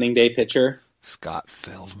the opening day pitcher? Scott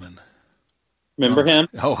Feldman. Remember him?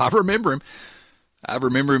 Oh, I remember him. I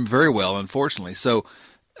remember him very well, unfortunately. So,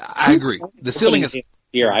 I agree. The ceiling is...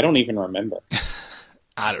 Here, I don't even remember.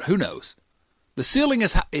 Who knows? The ceiling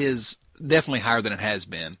is definitely higher than it has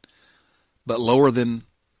been, but lower than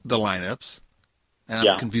the lineups. And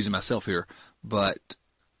I'm confusing myself here. But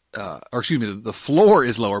the floor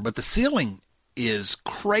is lower, but the ceiling is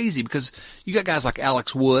crazy because you got guys like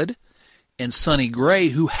Alex Wood and Sonny Gray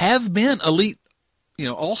who have been elite,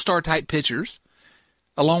 all-star type pitchers,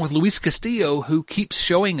 along with Luis Castillo, who keeps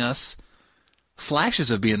showing us flashes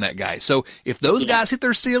of being that guy. So if those guys hit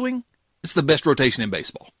their ceiling, it's the best rotation in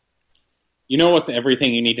baseball. You know what's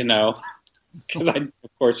everything you need to know? Because I,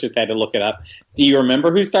 of course, just had to look it up. Do you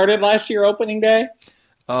remember who started last year opening day?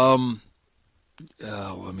 Let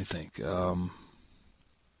me think.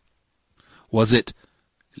 Was it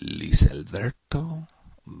Luis Alberto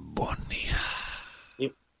Bonilla?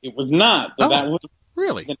 It was not. But that would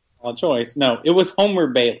really been a solid choice. No, it was Homer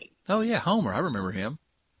Bailey. Oh, yeah, Homer. I remember him.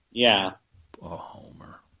 Yeah. Oh,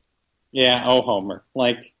 Homer. Yeah, oh, Homer.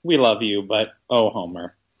 Like, we love you, but oh,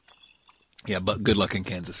 Homer. Yeah, but good luck in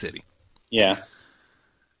Kansas City. Yeah.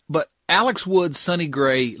 But Alex Wood, Sonny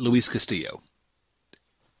Gray, Luis Castillo.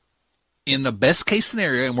 In the best case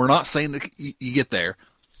scenario, and we're not saying that you get there,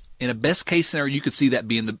 in a best case scenario, you could see that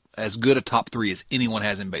being as good a top three as anyone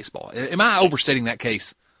has in baseball. Am I overstating that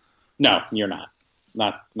case? No, you're not.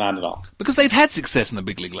 Not at all. Because they've had success in the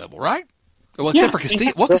big league level, right? Well, except for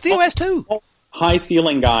Castillo. Well, Castillo has too. High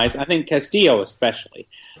ceiling guys. I think Castillo especially.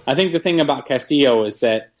 I think the thing about Castillo is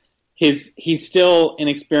that he's still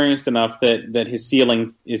inexperienced enough that his ceiling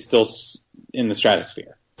is still in the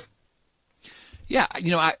stratosphere. Yeah,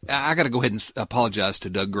 I got to go ahead and apologize to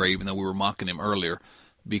Doug Gray, even though we were mocking him earlier,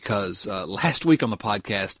 because last week on the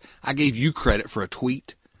podcast, I gave you credit for a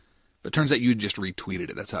tweet, but it turns out you just retweeted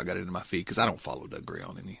it. That's how I got it into my feed, because I don't follow Doug Gray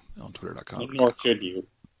on Twitter.com. Nor should you.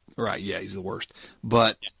 Right, yeah, he's the worst.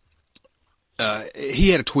 But he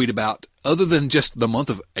had a tweet about, other than just the month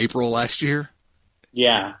of April last year,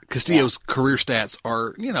 Castillo's career stats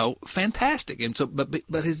are, fantastic. And so, but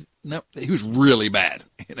he was really bad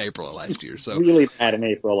in April of last year. So really bad in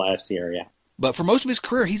April last year, yeah. But for most of his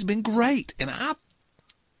career, he's been great. And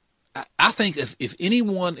I think if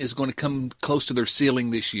anyone is going to come close to their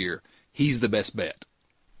ceiling this year, he's the best bet.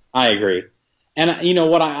 I agree. And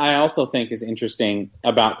what I also think is interesting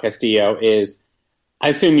about Castillo is, I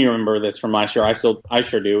assume you remember this from last year. I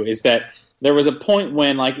sure do. Is that there was a point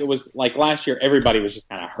when, it was like last year, everybody was just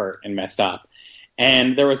kind of hurt and messed up.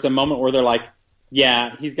 And there was a moment where they're like,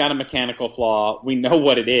 yeah, he's got a mechanical flaw. We know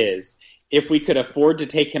what it is. If we could afford to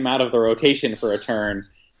take him out of the rotation for a turn,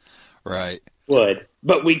 right, would.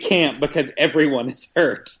 But we can't because everyone is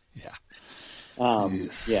hurt. Yeah.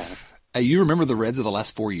 Yeah. Hey, you remember the Reds of the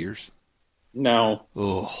last 4 years? No.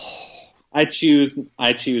 Oh. I choose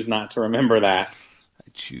not to remember that. I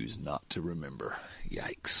choose not to remember.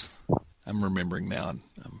 Yikes. I'm remembering now, and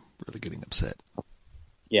I'm really getting upset.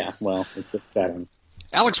 Yeah, well, it's upsetting.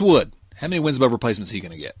 Alex Wood, how many wins above replacement is he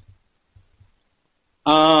going to get?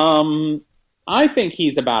 I think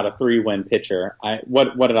he's about a 3-win pitcher.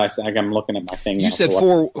 What did I say? I'm looking at my thing now. You said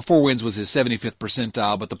four wins was his 75th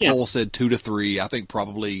percentile, but the poll said 2 to 3. I think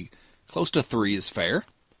probably close to 3 is fair.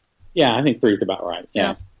 Yeah, I think 3 is about right.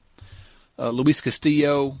 Yeah. Luis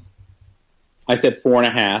Castillo. I said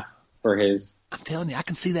 4.5 for his. I'm telling you, I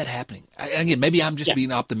can see that happening. Again, maybe I'm just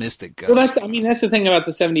being optimistic. Well, that's the thing about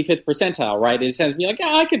the 75th percentile, right? It says me like,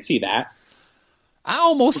 I could see that. I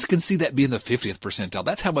almost can see that being the 50th percentile.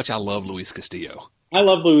 That's how much I love Luis Castillo. I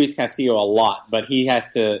love Luis Castillo a lot, but he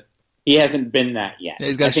hasn't been that yet. Yeah,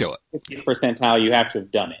 he's got to show it. 50th percentile, you have to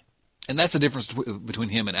have done it. And that's the difference between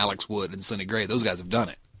him and Alex Wood and Sonny Gray. Those guys have done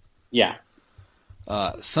it. Yeah.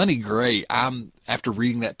 Sonny Gray, after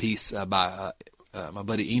reading that piece by my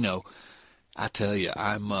buddy Eno, I tell you,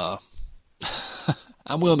 I'm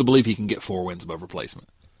willing to believe he can get 4 wins above replacement.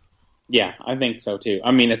 Yeah, I think so too.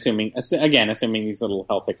 I mean, assuming these little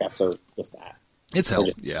health hiccups are just that. It's health,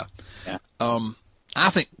 yeah. I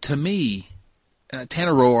think, to me,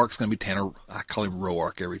 Tanner Roark's going to be Tanner. I call him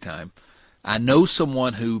Roark every time. I know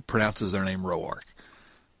someone who pronounces their name Roark,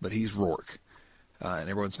 but he's Rourke. And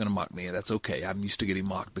everyone's going to mock me, and that's okay. I'm used to getting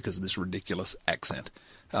mocked because of this ridiculous accent.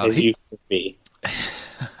 As used to be.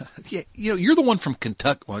 Yeah, you're the one from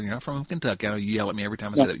Kentucky. Well, you're not from Kentucky. I know you yell at me every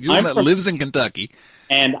time I say that. You're the one that lives in Kentucky.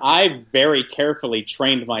 And I very carefully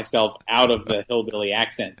trained myself out of the hillbilly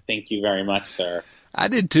accent. Thank you very much, sir. I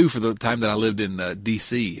did, too, for the time that I lived in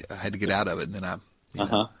D.C. I had to get out of it, and then I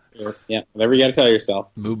Sure. Yeah, whatever you got to tell yourself.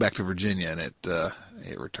 Moved back to Virginia, and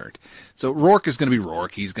it returned. So Rourke is going to be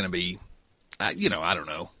Rourke. He's going to be, I don't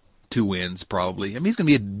know, 2 wins probably. I mean, he's going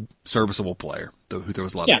to be a serviceable player who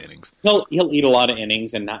throws a lot of innings. He'll eat a lot of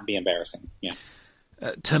innings and not be embarrassing. Yeah.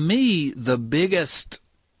 To me, the biggest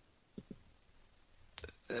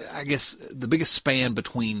span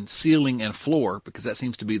between ceiling and floor, because that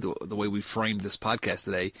seems to be the way we framed this podcast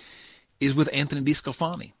today, is with Anthony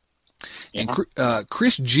DeSclafani. And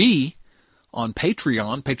Chris G on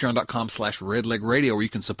Patreon, patreon.com/redlegradio, where you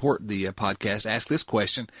can support the podcast, asked this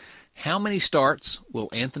question: how many starts will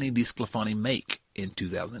Anthony DeSclafani make in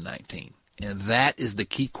 2019? And that is the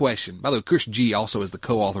key question. By the way, Chris G also is the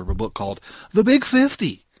co-author of a book called The Big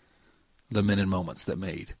 50, The Men and Moments That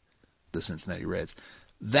Made the Cincinnati Reds.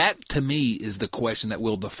 That, to me, is the question that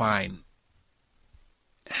will define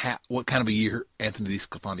what kind of a year Anthony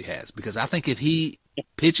DeSclafani has. Because I think if he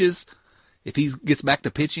pitches, if he gets back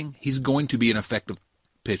to pitching, he's going to be an effective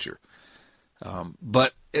pitcher.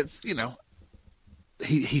 But it's,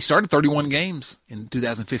 he started 31 games in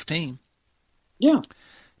 2015. Yeah.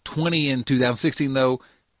 20 in 2016, though,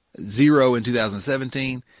 0 in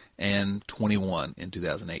 2017, and 21 in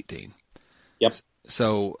 2018. Yep.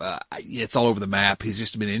 So it's all over the map. He's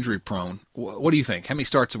just been injury prone. What do you think? How many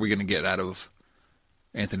starts are we going to get out of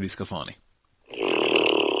Anthony DeSclafani?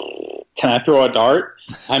 Can I throw a dart?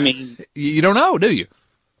 I mean, you don't know, do you?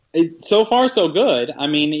 So far, so good. I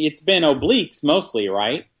mean, it's been obliques mostly,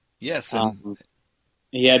 right? Yes. And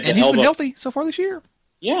he's been healthy so far this year.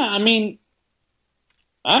 Yeah, I mean,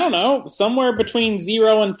 I don't know, somewhere between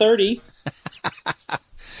 0 and 30.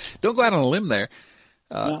 Don't go out on a limb there.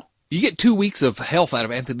 No. You get 2 weeks of health out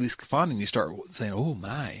of Anthony DeSclafani, and you start saying, "Oh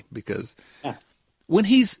my!" Because when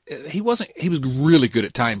he was really good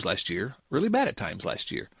at times last year, really bad at times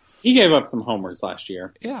last year. He gave up some homers last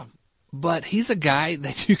year. Yeah, but he's a guy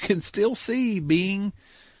that you can still see being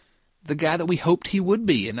the guy that we hoped he would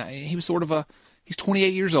be, and he was sort of he's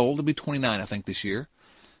 28 years old. He'll be 29, I think, this year.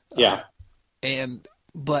 Yeah,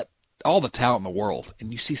 but all the talent in the world,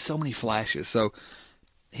 and you see so many flashes. So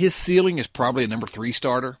his ceiling is probably a number 3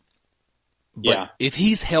 starter. But if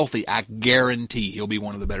he's healthy, I guarantee he'll be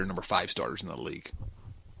one of the better number 5 starters in the league.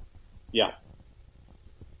 Yeah.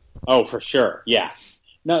 Oh, for sure. Yeah.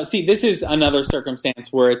 No, see, this is another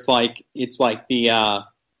circumstance where it's like the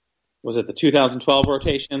was it the 2012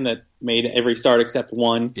 rotation that made every start except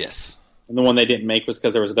one? Yes. And the one they didn't make was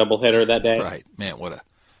because there was a doubleheader that day. Right. Man,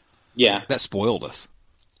 yeah. That spoiled us.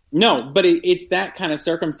 No, but it's that kind of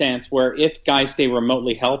circumstance where if guys stay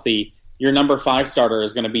remotely healthy, your number 5 starter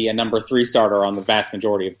is going to be a number 3 starter on the vast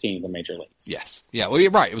majority of teams in major leagues. Yes. Yeah, well,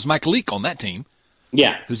 you're right. It was Mike Leake on that team.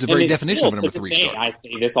 Yeah. Who's the very definition of a number 3 starter. I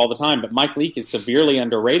say this all the time, but Mike Leake is severely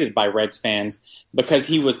underrated by Reds fans because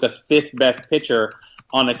he was the 5th best pitcher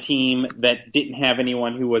on a team that didn't have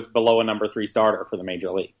anyone who was below a number 3 starter for the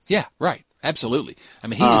major leagues. Yeah, right. Absolutely. I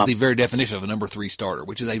mean, he is the very definition of a number 3 starter,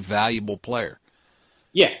 which is a valuable player.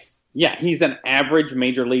 Yes. Yeah, he's an average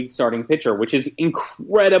major league starting pitcher, which is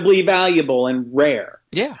incredibly valuable and rare.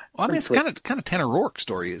 Yeah, well, I mean, it's kind of Tanner Roark's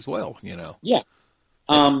story as well, Yeah,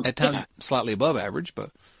 at times slightly above average, but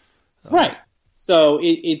right. So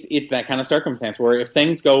it's that kind of circumstance where if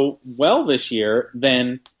things go well this year,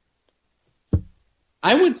 then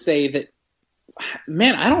I would say that,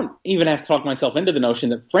 man, I don't even have to talk myself into the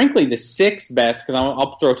notion that, frankly, the 6th best, because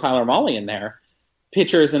I'll throw Tyler Mahle in there,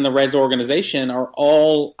 pitchers in the Reds organization are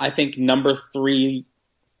all, I think, number 3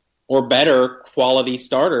 or better quality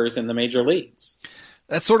starters in the major leagues.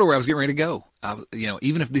 That's sort of where I was getting ready to go.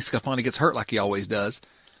 Even if DeSclafani gets hurt like he always does,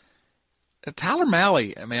 Tyler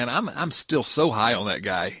Mahle, man, I'm still so high on that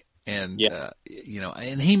guy, and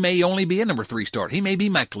and he may only be a number 3 starter. He may be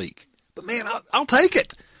Mike Leake, but man, I'll take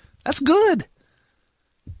it. That's good.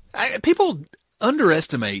 People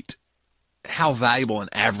underestimate how valuable an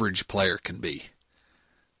average player can be.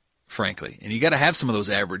 Frankly, and you got to have some of those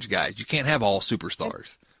average guys. You can't have all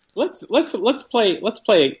superstars. Let's play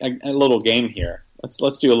a little game here.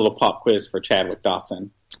 Let's do a little pop quiz for Chadwick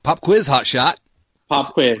Dotson. Pop quiz, hot shot.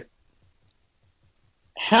 Quiz.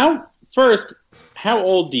 How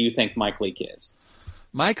old do you think Mike Leake is?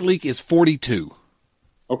 Mike Leake is 42.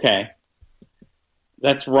 Okay,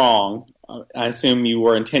 that's wrong. I assume you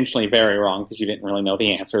were intentionally very wrong because you didn't really know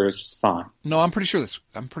the answer. It was just fine. No, I'm pretty sure that's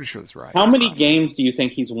right. How many games do you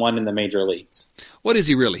think he's won in the major leagues? What is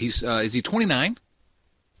he really? Is he 29?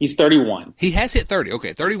 He's 31. He has hit 30.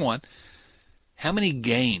 Okay, 31. How many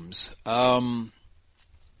games?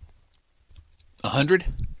 100?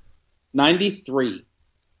 93.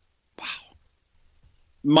 Wow.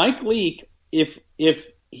 Mike Leake, if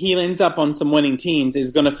he ends up on some winning teams,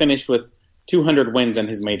 is going to finish with 200 wins in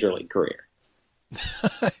his major league career.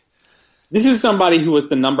 This is somebody who was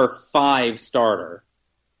the number 5 starter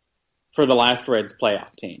for the last Reds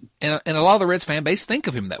playoff team. And a lot of the Reds fan base think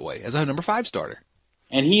of him that way, as a number 5 starter.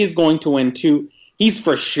 And he is going to win 2. He's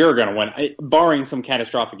for sure going to win. Barring some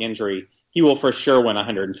catastrophic injury, he will for sure win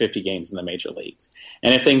 150 games in the major leagues.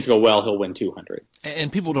 And if things go well, he'll win 200.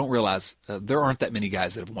 And people don't realize there aren't that many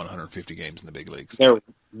guys that have won 150 games in the big leagues.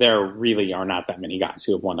 there really are not that many guys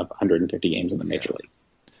who have won up 150 games in the major league.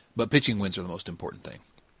 But pitching wins are the most important thing.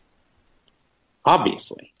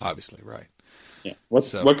 Obviously, right. Yeah.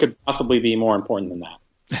 What could possibly be more important than that?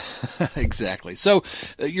 Exactly. So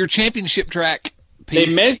your championship track piece.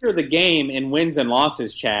 They measure the game in wins and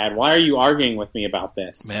losses, Chad. Why are you arguing with me about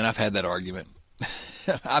this? Man, I've had that argument.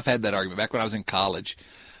 I've had that argument. Back when I was in college,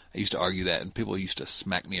 I used to argue that, and people used to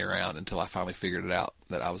smack me around until I finally figured it out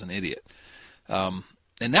that I was an idiot. And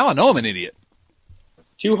now I know I'm an idiot.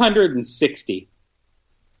 260.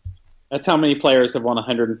 That's how many players have won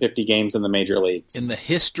 150 games in the major leagues. In the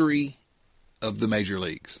history of the major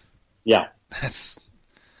leagues. Yeah. That's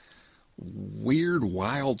weird,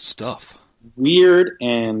 wild stuff. Weird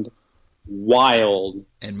and wild.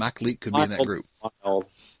 And Mike Leake could be in that group. Wild.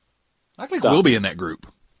 Mike Leake will be in that group.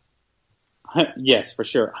 Yes, for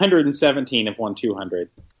sure. 117 have won 200.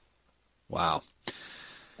 Wow.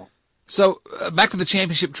 So back to the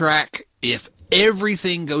championship track. If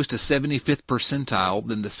everything goes to 75th percentile,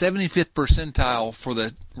 then the 75th percentile for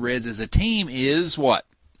the Reds as a team is what?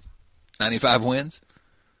 95 wins?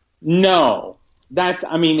 No.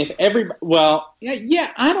 If everybody,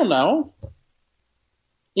 I don't know.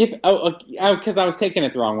 Because I was taking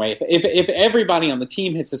it the wrong way. If everybody on the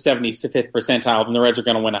team hits the 75th percentile, then the Reds are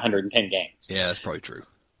going to win 110 games. Yeah, that's probably true.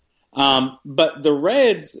 But the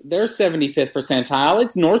Reds, their 75th percentile,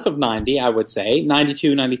 it's north of 90, I would say.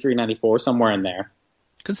 92, 93, 94, somewhere in there.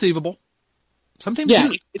 Conceivable. Some teams yeah,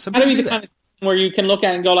 do. It's got to be the kind of system where you can look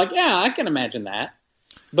at it and go like, yeah, I can imagine that.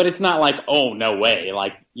 But it's not like, oh, no way.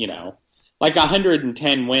 Like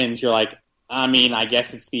 110 wins, you're like, I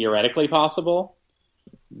guess it's theoretically possible.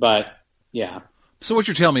 But, yeah. So what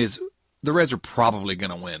you're telling me is the Reds are probably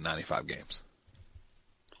going to win 95 games.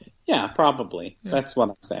 Yeah, probably. Yeah. That's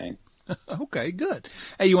what I'm saying. Okay, good.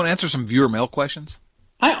 Hey, you want to answer some viewer mail questions?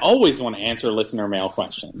 I always want to answer listener mail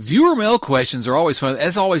questions. Viewer mail questions are always fun.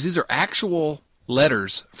 As always, these are actual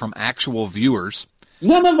letters from actual viewers.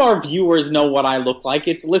 None of our viewers know what I look like.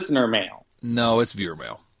 It's listener mail. No, it's viewer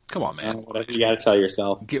mail. Come on, man. Whatever you got to tell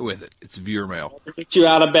yourself. Get with it. It's viewer mail. Get you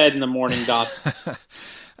out of bed in the morning, Doc.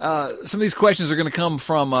 Some of these questions are going to come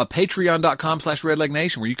from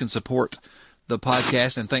patreon.com/RedLegNation, where you can support the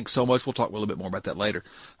podcast, and thanks so much. We'll talk a little bit more about that later.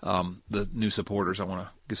 The new supporters, I want to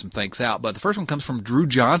give some thanks out. But the first one comes from Drew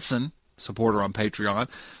Johnson, supporter on Patreon.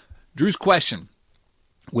 Drew's question: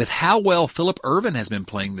 with how well Phillip Ervin has been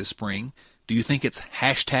playing this spring, do you think it's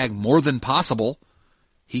 #more than possible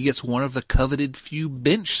he gets one of the coveted few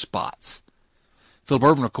bench spots? Phillip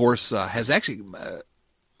Ervin, of course, has actually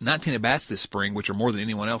 19 at-bats this spring, which are more than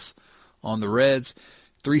anyone else on the Reds.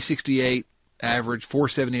 368 average,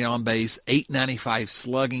 478 on base, 895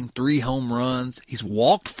 slugging, 3 home runs. He's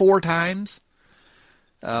walked 4 times.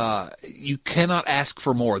 You cannot ask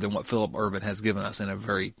for more than what Phillip Ervin has given us in a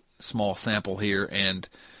very small sample here. And,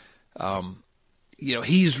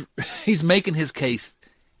 he's making his case.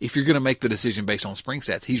 If you're going to make the decision based on spring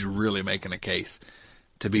stats, he's really making a case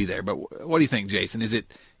to be there. But what do you think, Jason? Is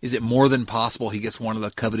it more than possible he gets one of the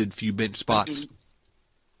coveted few bench spots?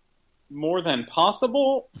 More than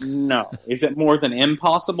possible? No. Is it more than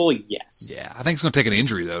impossible? Yes. Yeah, I think it's going to take an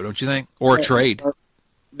injury, though, don't you think? Or a trade.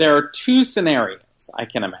 There are 2 scenarios I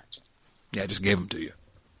can imagine. Yeah, I just gave them to you.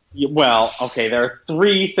 Well, okay, there are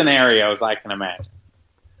 3 scenarios I can imagine.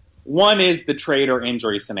 One is the trade or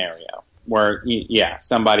injury scenario, where,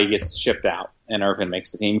 somebody gets shipped out and Ervin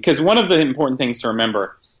makes the team. Because one of the important things to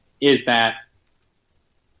remember is that,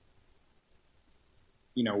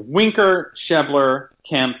 Winker, Schebler,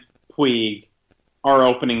 Kemp, Puig are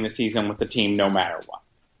opening the season with the team no matter what.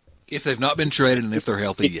 If they've not been traded and if they're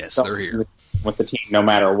healthy, yes, they're here. With the team no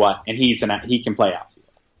matter what, and he can play outfield.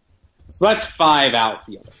 So that's 5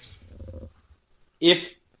 outfielders.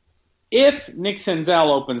 If Nick Senzel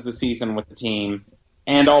opens the season with the team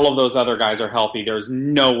and all of those other guys are healthy, there's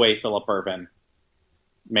no way Phillip Ervin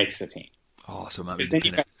makes the team. Oh, so maybe then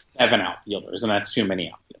you've got 7 outfielders, and that's too many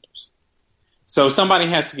outfielders. So somebody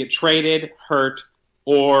has to get traded, hurt,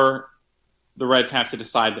 or the Reds have to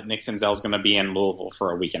decide that Nick Senzel is going to be in Louisville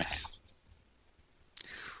for a week and a half.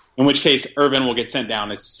 In which case, Ervin will get sent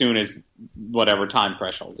down as soon as whatever time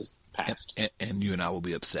threshold is passed. And you and I will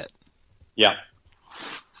be upset. Yeah.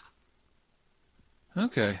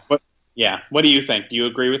 Okay. What do you think? Do you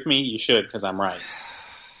agree with me? You should, because I'm right.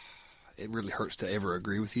 It really hurts to ever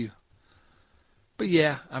agree with you. But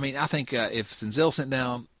yeah, I think if Senzel sent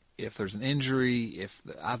down, if there's an injury,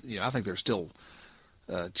 I think there's still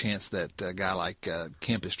a chance that a guy like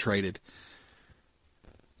Kemp is traded.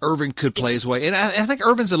 Ervin could play his way, and I think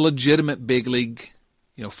Ervin's a legitimate big league,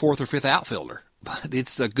 4th or 5th outfielder. But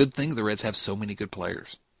it's a good thing the Reds have so many good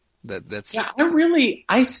players. That's yeah.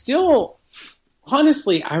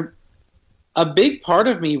 Honestly, a big part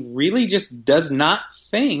of me really just does not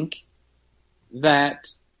think that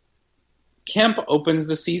Kemp opens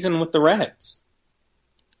the season with the Reds.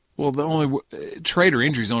 Well, the only trade or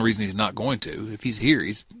injury is the only reason he's not going to. If he's here,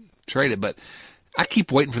 he's traded. But I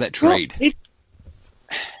keep waiting for that trade. Well,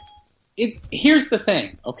 here's the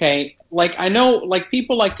thing, okay? Like, I know, like,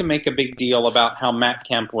 people like to make a big deal about how Matt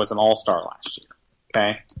Kemp was an all-star last year,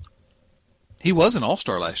 okay? He was an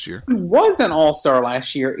all-star last year. He was an all-star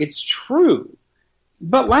last year, it's true.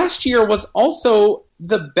 But last year was also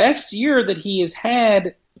the best year that he has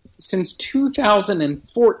had since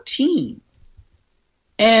 2014.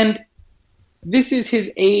 And this is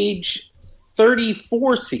his age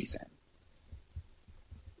 34 season.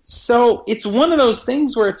 So it's one of those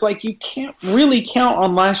things where it's like you can't really count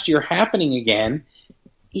on last year happening again.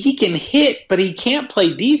 He can hit, but he can't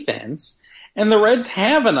play defense. And the Reds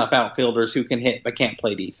have enough outfielders who can hit but can't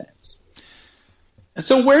play defense.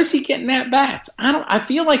 So where's he getting at bats? I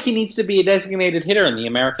feel like he needs to be a designated hitter in the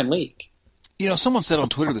American League. You know, someone said on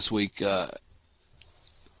Twitter this week,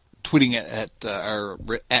 tweeting at our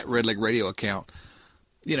at Red Leg Radio account,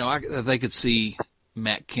 you know, they could see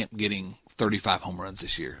Matt Kemp getting 35 home runs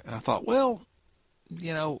this year. And I thought, well,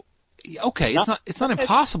 you know, okay, it's not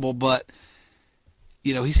impossible, but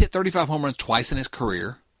you know, he's hit 35 home runs twice in his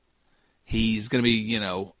career. He's going to be, you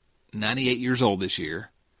know, 98 years old this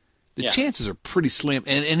year. The chances are pretty slim,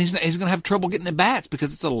 and he's going to have trouble getting at bats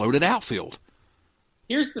because it's a loaded outfield.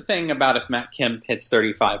 Here's the thing about if Matt Kemp hits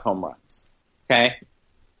 35 home runs, okay?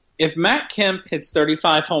 If Matt Kemp hits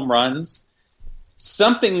 35 home runs,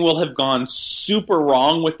 something will have gone super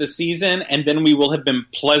wrong with the season, and then we will have been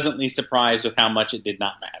pleasantly surprised with how much it did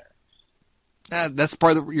not matter. That's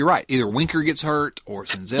part of you're right. Either Winker gets hurt, or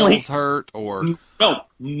Senzel's hurt, or... No,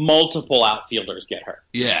 multiple outfielders get hurt.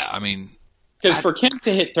 Yeah, I mean... Because for Kemp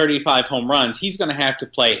to hit 35 home runs, he's going to have to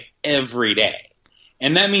play every day.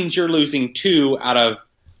 And that means you're losing 2 out of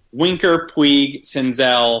Winker, Puig,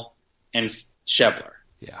 Senzel, and Schebler.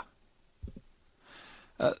 Yeah.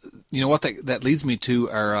 You know what? That leads me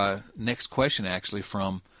to our next question, actually,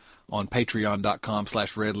 from on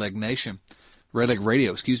patreon.com/redlegnation. Red Leg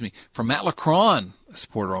Radio, excuse me. From Matt Lacron, a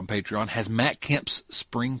supporter on Patreon. Has Matt Kemp's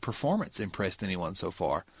spring performance impressed anyone so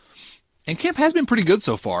far? And Kemp has been pretty good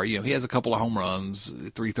so far. You know, he has a couple of home runs,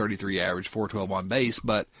 333 average, 412 on base.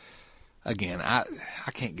 But, again, I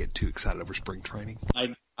can't get too excited over spring training.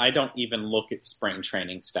 I don't even look at spring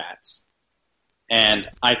training stats. And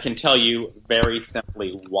I can tell you very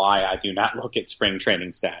simply why I do not look at spring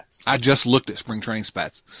training stats. I just looked at spring training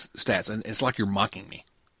stats, and it's like you're mocking me.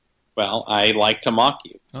 Well, I like to mock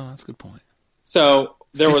you. Oh, that's a good point. So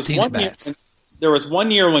there was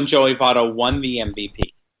one year when Joey Votto won the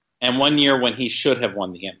MVP, and one year when he should have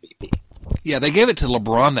won the MVP. Yeah, they gave it to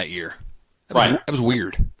LeBron that year. That was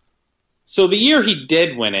weird. So the year he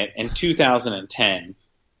did win it, in 2010,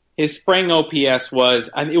 his spring OPS was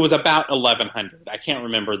about 1,100. I can't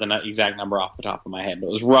remember the exact number off the top of my head, but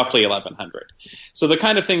it was roughly 1,100. So the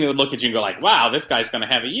kind of thing that would look at you and go like, wow, this guy's going to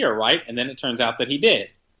have a year, right? And then it turns out that he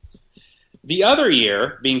did. The other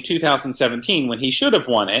year, being 2017, when he should have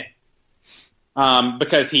won it,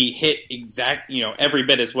 because he hit every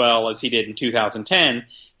bit as well as he did in 2010,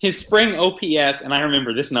 his spring OPS, and I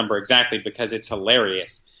remember this number exactly because it's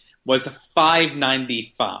hilarious, was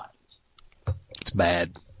 595. It's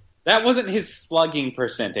bad. That wasn't his slugging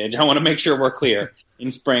percentage. I want to make sure we're clear in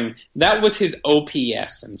spring. That was his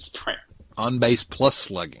OPS in spring. On base plus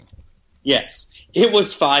slugging. Yes, it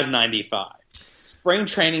was 595. Spring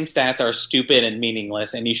training stats are stupid and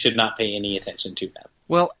meaningless, and you should not pay any attention to them.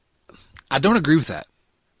 Well, I don't agree with that.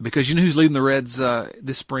 Because you know who's leading the Reds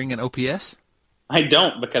this spring in OPS? I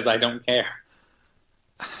don't, because I don't care.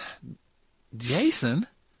 Jason?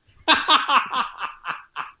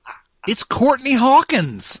 It's Courtney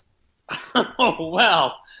Hawkins. Oh,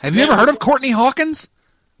 well. Have you ever heard of Courtney Hawkins?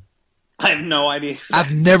 I have no idea.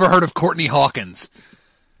 I've never heard of Courtney Hawkins.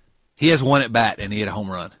 He has one at bat, and he hit a home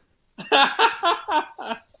run.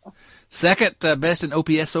 Second best in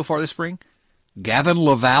OPS so far this spring, Gavin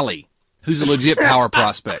LaValle, who's a legit power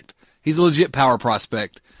prospect. He's a legit power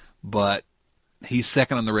prospect, but he's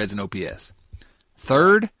second on the Reds in OPS.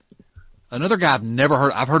 Third, another guy I've never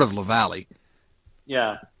heard. I've heard of LaValle.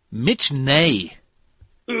 Yeah. Mitch Ney.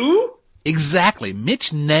 Who? Exactly.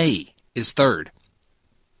 Mitch Ney is third.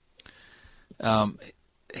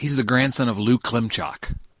 He's the grandson of Lou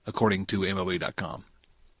Klemchak, according to MLB.com.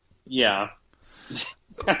 Yeah.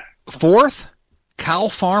 Fourth, Kyle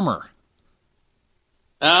Farmer.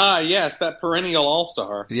 Ah, yes, that perennial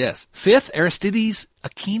all-star. Yes. Fifth, Aristides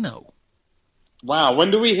Aquino. Wow,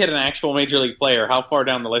 when do we hit an actual Major League player? How far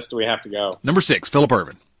down the list do we have to go? Number 6, Phillip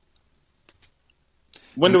Ervin.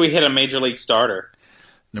 When do we hit a Major League starter?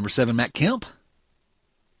 Number 7, Matt Kemp.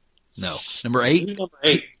 No. Number 8. Number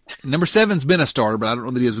 8. Number 7's been a starter, but I don't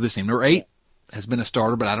know that he is with this team. Number 8 has been a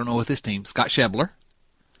starter, but I don't know with this team. Scott Schebler.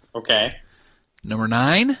 Okay. Number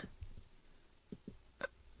 9,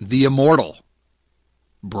 the immortal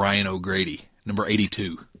Brian O'Grady. Number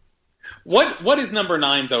 82. What is number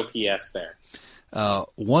 9's OPS there?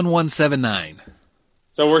 1179.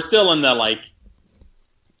 So we're still in the,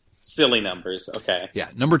 silly numbers. Okay. Yeah.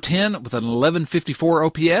 Number 10 with an 1154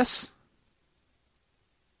 OPS,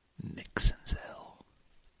 Nick Senzel.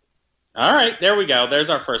 All right, there we go. There's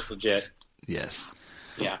our first legit. Yes.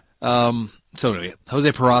 Yeah. So anyway,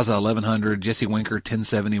 Jose Peraza, 1100. Jesse Winker,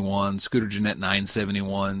 1071. Scooter Gennett,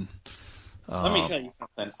 971. Let me tell you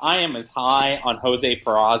something. I am as high on Jose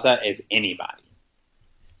Peraza as anybody.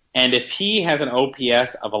 And if he has an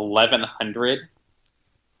OPS of 1100...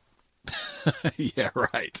 Yeah,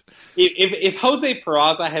 right. If Jose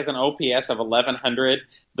Peraza has an OPS of 1100,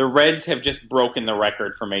 the Reds have just broken the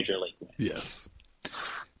record for Major League wins. Yes.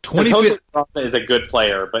 Jose Peraza is a good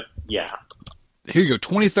player, but yeah. Here you go.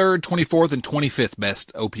 23rd, 24th, and 25th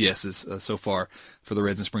best OPSs so far for the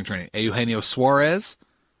Reds in spring training. Eugenio Suarez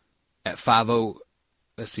at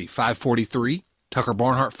 543. Tucker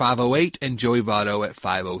Barnhart, 508. And Joey Votto at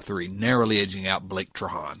 503. Narrowly edging out Blake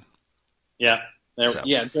Trahan. Yeah.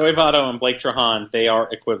 Yeah, Joey Votto and Blake Trahan, they are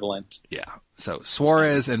equivalent. Yeah. So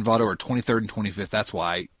Suarez and Votto are 23rd and 25th. That's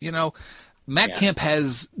why, Matt Kemp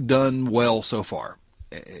has done well so far,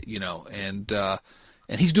 and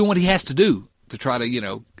he's doing what he has to do to try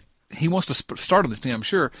to, he wants to start on this team, I'm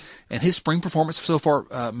sure. And his spring performance so far,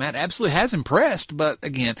 Matt absolutely has impressed. But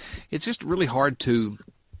again, it's just really hard to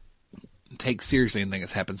take seriously anything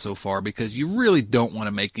that's happened so far because you really don't want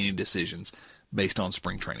to make any decisions based on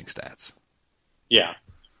spring training stats. Yeah.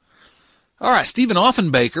 All right, Stephen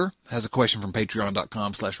Offenbaker has a question from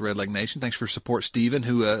patreon.com/RedLegNation. Thanks for your support, Stephen,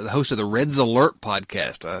 who the host of the Reds Alert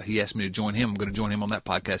podcast. He asked me to join him. I'm going to join him on that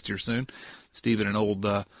podcast here soon. Stephen, an old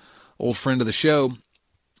friend of the show,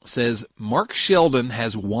 says Mark Sheldon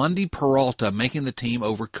has Wandy Peralta making the team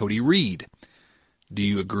over Cody Reed. Do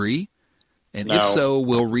you agree? And No. if so,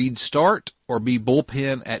 will Reed start or be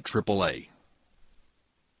bullpen at AAA?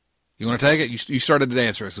 You want to take it? You started to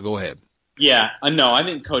answer it, so go ahead. Yeah, no, I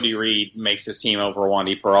think Cody Reed makes his team over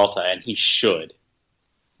Wandy Peralta, and he should.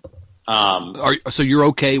 So you're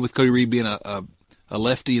okay with Cody Reed being a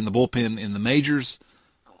lefty in the bullpen in the majors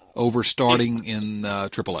over starting in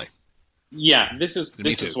AAA? Yeah, this is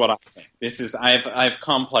what I think. I have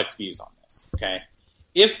complex views on this. Okay,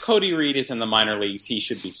 if Cody Reed is in the minor leagues, he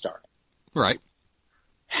should be starting. Right.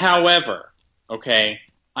 However, okay,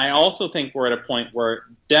 I also think we're at a point where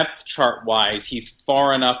depth chart wise, he's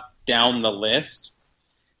far enough down the list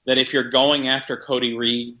that if you're going after Cody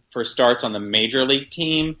Reed for starts on the major league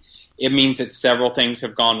team, it means that several things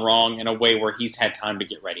have gone wrong in a way where he's had time to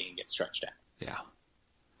get ready and get stretched out. Yeah.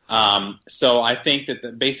 So I think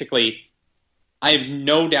that basically, I have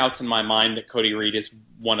no doubts in my mind that Cody Reed is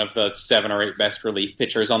one of the 7 or 8 best relief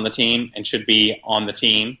pitchers on the team and should be on the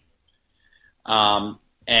team.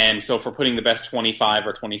 And so for putting the best 25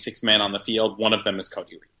 or 26 men on the field, one of them is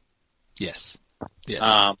Cody Reed. Yes.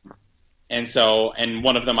 Yes. And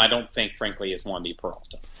one of them I don't think, frankly, is Wandy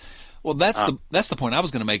Peralta. Well, that's the point I was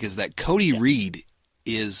going to make is that Cody Reed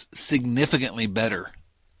is significantly better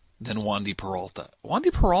than Wandy Peralta.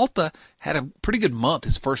 Wandy Peralta had a pretty good month,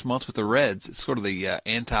 his first month with the Reds. It's sort of the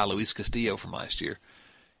anti-Luis Castillo from last year.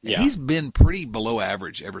 And he's been pretty below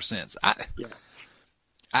average ever since.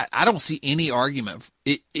 I don't see any argument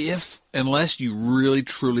unless you really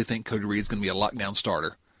truly think Cody Reed is going to be a lockdown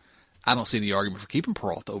starter. I don't see any argument for keeping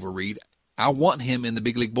Peralta over Reed. I want him in the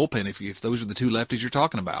big league bullpen if those are the two lefties you're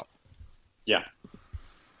talking about. Yeah.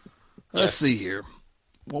 Let's see here.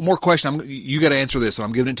 One more question. You got to answer this one.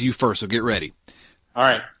 I'm giving it to you first, so get ready. All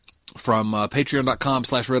right. From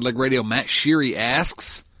patreon.com/RedLegRadio, Matt Sheary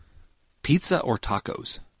asks, pizza or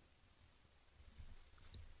tacos?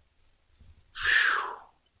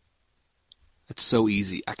 It's so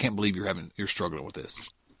easy. I can't believe you're struggling with this.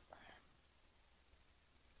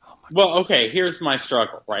 Well, okay, here's my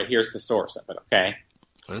struggle, right? Here's the source of it, okay?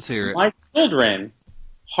 Let's hear it. My children,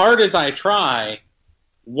 hard as I try,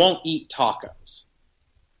 won't eat tacos.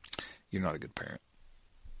 You're not a good parent.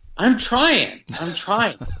 I'm trying.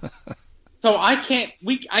 So I can't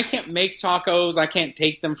make tacos. I can't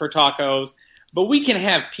take them for tacos, but we can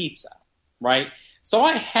have pizza, right? So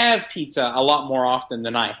I have pizza a lot more often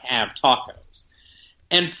than I have tacos.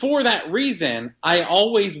 And for that reason, I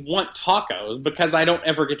always want tacos because I don't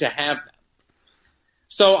ever get to have them.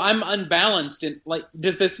 So I'm unbalanced.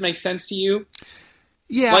 Does this make sense to you?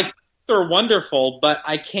 Yeah. Like, they're wonderful, but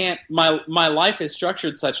I can't. My life is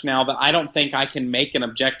structured such now that I don't think I can make an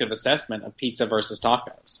objective assessment of pizza versus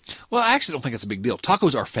tacos. Well, I actually don't think it's a big deal.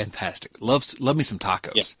 Tacos are fantastic. Love me some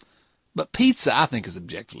tacos. Yes. But pizza, I think, is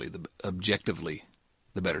objectively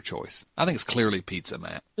the better choice. I think it's clearly pizza,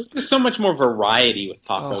 Matt. There's so much more variety with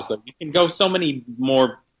tacos, though. You can go so many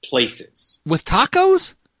more places. With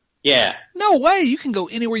tacos? Yeah. No way. You can go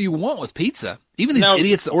anywhere you want with pizza. Even these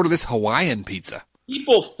idiots that order this Hawaiian pizza.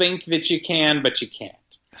 People think that you can, but you can't.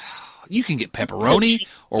 You can get pepperoni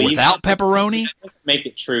or without pepperoni. That doesn't make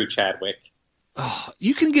it true, Chadwick. Oh,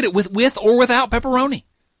 you can get it with or without pepperoni.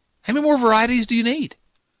 How many more varieties do you need?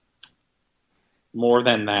 More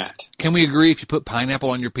than that. Can we agree if you put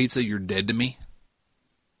pineapple on your pizza, you're dead to me?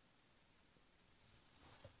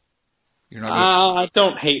 You're not. I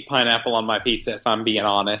don't hate pineapple on my pizza, if I'm being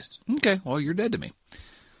honest. Okay, well, you're dead to me.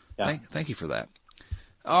 Yeah. Thank you for that.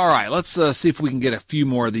 All right, let's see if we can get a few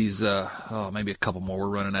more of these. Maybe a couple more. We're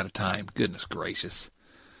running out of time. Goodness gracious.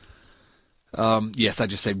 Yes, I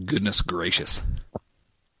just said goodness gracious.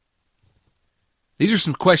 These are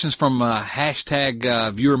some questions from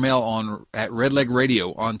hashtag viewer mail at Red Leg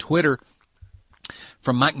Radio on Twitter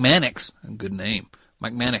from Mike Mannix. Good name.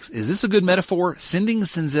 Mike Mannix. Is this a good metaphor? Sending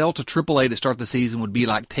Senzel to AAA to start the season would be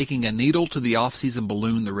like taking a needle to the off-season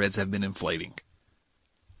balloon the Reds have been inflating.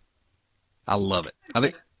 I love it. I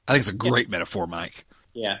think it's a great metaphor, Mike.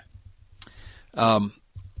 Yeah.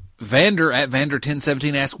 Vander at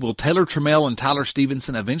Vander1017 asks, will Taylor Trammell and Tyler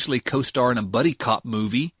Stevenson eventually co-star in a buddy cop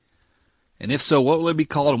movie? And if so, what will it be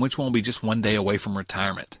called, and which one will be just one day away from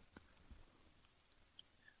retirement?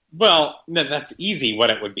 Well, no, that's easy what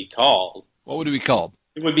it would be called. What would it be called?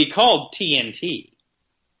 It would be called TNT.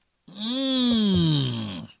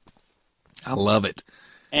 I love it.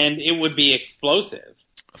 And it would be explosive.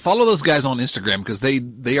 Follow those guys on Instagram because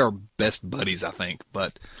they are best buddies, I think.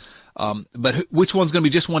 But which one's going to be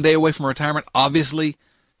just one day away from retirement? Obviously,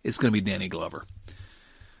 it's going to be Danny Glover.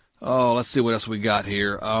 Oh, let's see what else we got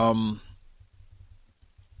here.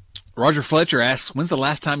 Roger Fletcher asks, when's the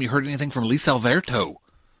last time you heard anything from Luis Alberto?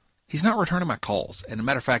 He's not returning my calls. And as a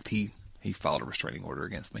matter of fact, he filed a restraining order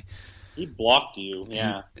against me. He blocked you,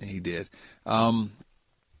 yeah. He did.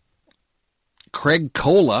 Craig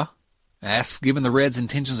Cola asks, given the Reds'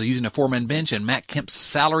 intentions of using a four-man bench and Matt Kemp's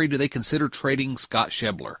salary, do they consider trading Scott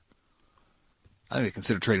Schebler? I think they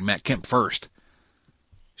consider trading Matt Kemp first.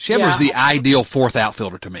 Schebler's the ideal fourth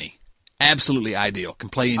outfielder to me. Absolutely ideal. Can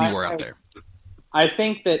play anywhere out there. I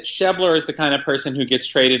think that Schebler is the kind of person who gets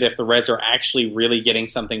traded if the Reds are actually really getting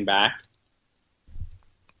something back.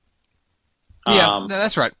 Yeah,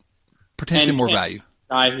 that's right. Potentially more value.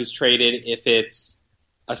 Guy who's traded if it's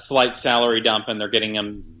a slight salary dump and they're getting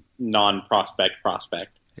him non-prospect.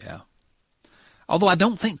 Yeah. Although I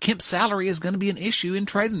don't think Kemp's salary is going to be an issue in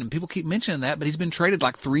trading him. People keep mentioning that, but he's been traded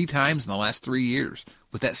like 3 times in the last 3 years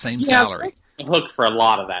with that same salary. Hook for a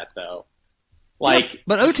lot of that, though.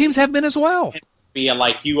 But other teams have been as well. Be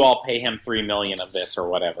like, you all pay him $3 million of this or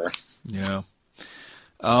whatever. Yeah.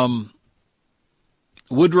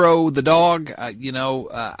 Woodrow the dog. I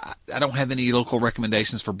don't have any local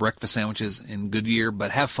recommendations for breakfast sandwiches in Goodyear,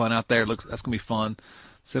 but have fun out there. That's gonna be fun.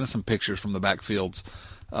 Send us some pictures from the backfields.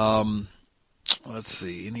 Let's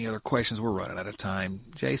see. Any other questions? We're running out of time.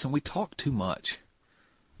 Jason, we talk too much.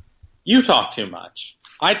 You talk too much.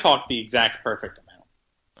 I talk the exact perfect amount.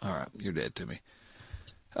 All right, you're dead to me.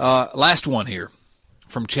 Last one here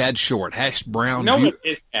from Chad Short. Hash Brown. No, it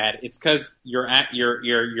is, Chad. It's because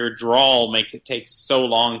your drawl makes it take so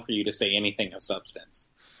long for you to say anything of substance.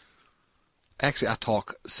 Actually, I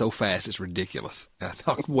talk so fast, it's ridiculous. I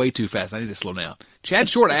talk way too fast. I need to slow down. Chad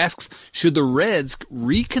Short asks, should the Reds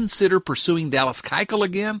reconsider pursuing Dallas Keuchel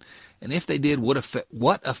again? And if they did, what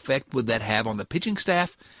effect would that have on the pitching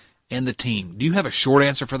staff and the team? Do you have a short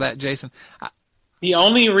answer for that, Jason? The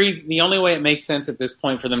only way it makes sense at this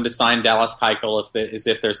point for them to sign Dallas Keuchel is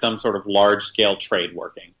if there's some sort of large-scale trade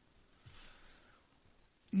working.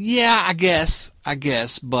 Yeah, I guess.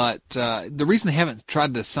 But the reason they haven't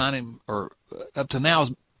tried to sign him or up to now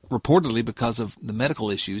is reportedly because of the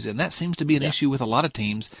medical issues, and that seems to be an issue with a lot of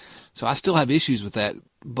teams. So I still have issues with that.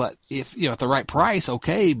 But if at the right price,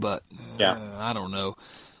 okay. But I don't know.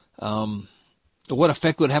 What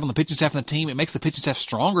effect would it have on the pitching staff and the team? It makes the pitching staff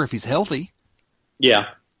stronger if he's healthy. Yeah.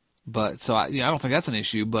 But so I don't think that's an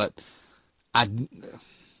issue. But I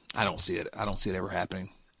don't see it. I don't see it ever happening,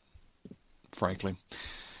 frankly.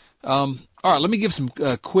 All right, let me give some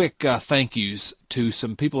quick thank yous to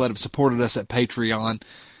some people that have supported us at Patreon.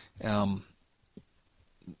 Patreon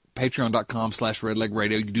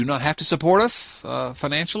patreon.com/redlegradio. You do not have to support us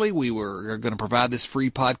financially. We are going to provide this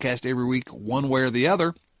free podcast every week, one way or the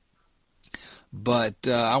other. But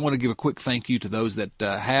I want to give a quick thank you to those that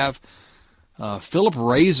have. Philip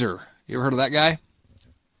Razor, you ever heard of that guy?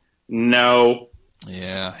 No.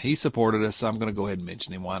 Yeah, he supported us, so I'm going to go ahead and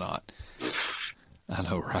mention him. Why not? I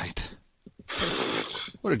know, right?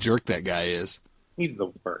 What a jerk that guy is. He's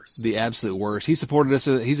the worst. The absolute worst. He supported us.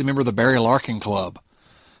 He's a member of the Barry Larkin Club.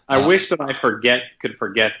 I wish that I could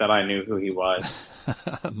forget that I knew who he was.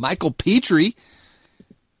 Michael Petrie,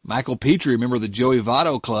 member of the Joey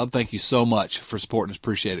Votto Club. Thank you so much for supporting us.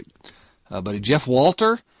 Appreciate it. Buddy Jeff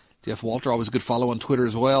Walter, always a good follow on Twitter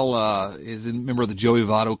as well, is a member of the Joey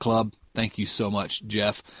Votto Club. Thank you so much,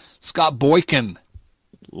 Jeff. Scott Boykin,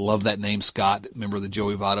 love that name, Scott, member of the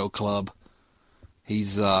Joey Votto Club.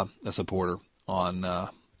 He's a supporter on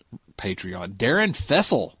Patreon. Darren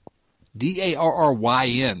Fessel,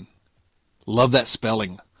 Darryn. Love that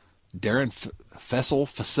spelling. Darren Fessel,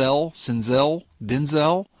 Sinzel,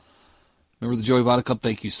 Denzel. Member of the Joey Votto Club,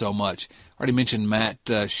 thank you so much. Already mentioned Matt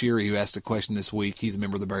Sheary, who asked a question this week. He's a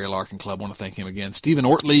member of the Barry Larkin Club. I want to thank him again. Stephen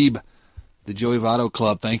Ortlieb, the Joey Votto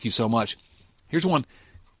Club, thank you so much. Here's one.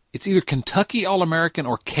 It's either Kentucky All-American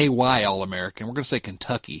or KY All-American. We're going to say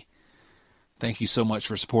Kentucky. Thank you so much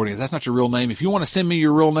for supporting us. That's not your real name. If you want to send me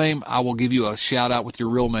your real name, I will give you a shout-out with your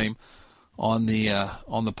real name on the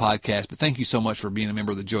podcast. But thank you so much for being a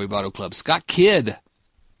member of the Joey Votto Club. Scott Kidd,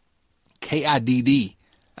 Kidd. I mean,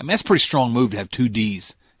 that's a pretty strong move to have 2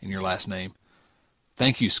 Ds in your last name.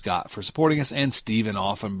 Thank you, Scott, for supporting us. And Stephen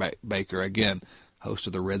Offenbaker, again, host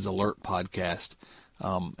of the Reds Alert podcast,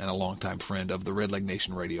 and a longtime friend of the Red Leg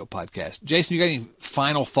Nation radio podcast. Jason, you got any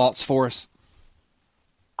final thoughts for us?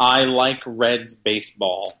 I like Reds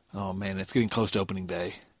baseball. Oh, man, it's getting close to opening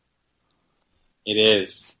day. It is.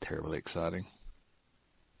 It's terribly exciting.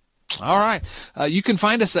 All right. You can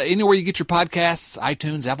find us anywhere you get your podcasts,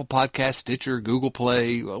 iTunes, Apple Podcasts, Stitcher, Google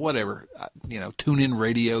Play, whatever. TuneIn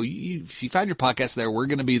Radio. If you find your podcast there, we're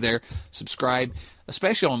going to be there. Subscribe,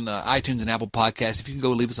 especially on iTunes and Apple Podcasts. If you can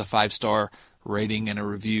go leave us a 5-star rating and a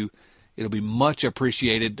review, it'll be much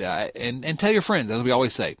appreciated. And tell your friends, as we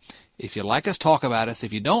always say. If you like us, talk about us.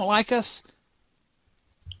 If you don't like us,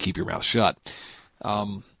 keep your mouth shut.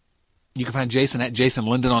 You can find Jason at Jason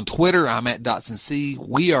Linden on Twitter. I'm at DotsonC.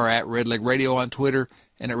 We are at Red Leg Radio on Twitter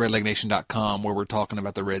and at RedLegNation.com, where we're talking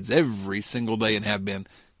about the Reds every single day and have been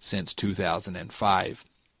since 2005.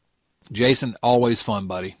 Jason, always fun,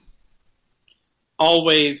 buddy.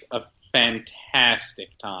 Always a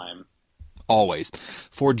fantastic time. Always.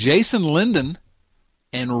 For Jason Linden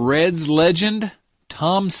and Reds legend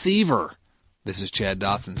Tom Seaver, this is Chad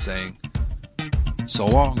Dotson saying, so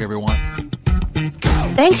long, everyone.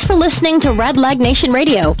 Thanks for listening to Red Leg Nation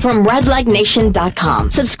Radio from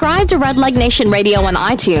RedLegNation.com. Subscribe to Red Leg Nation Radio on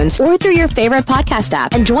iTunes or through your favorite podcast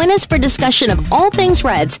app and join us for discussion of all things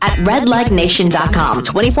Reds at RedLegNation.com.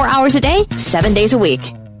 24 hours a day, 7 days a week.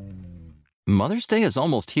 Mother's Day is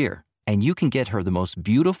almost here, and you can get her the most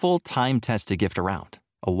beautiful time-tested gift around.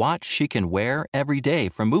 A watch she can wear every day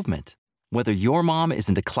from Movement. Whether your mom is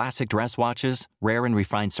into classic dress watches, rare and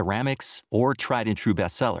refined ceramics, or tried-and-true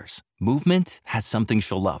bestsellers, Movement has something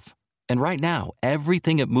she'll love. And right now,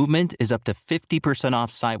 everything at Movement is up to 50% off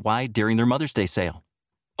site-wide during their Mother's Day sale.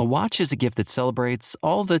 A watch is a gift that celebrates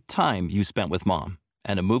all the time you spent with Mom.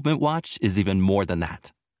 And a Movement watch is even more than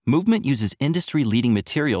that. Movement uses industry-leading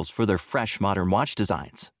materials for their fresh, modern watch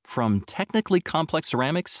designs. From technically complex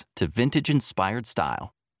ceramics to vintage-inspired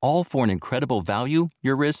style. All for an incredible value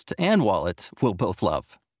your wrist and wallet will both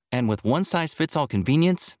love. And with one-size-fits-all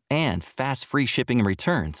convenience and fast free shipping and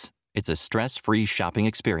returns, it's a stress-free shopping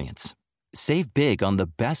experience. Save big on the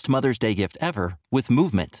best Mother's Day gift ever with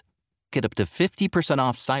Movement. Get up to 50%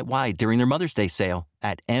 off site-wide during their Mother's Day sale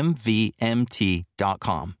at MVMT.com.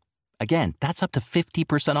 Again, that's up to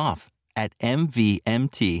 50% off at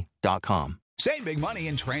MVMT.com. Save big money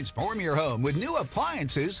and transform your home with new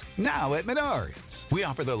appliances now at Menards. We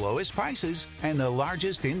offer the lowest prices and the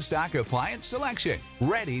largest in-stock appliance selection.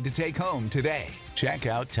 Ready to take home today. Check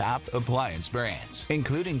out top appliance brands,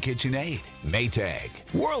 including KitchenAid, Maytag,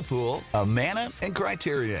 Whirlpool, Amana, and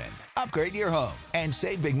Criterion. Upgrade your home and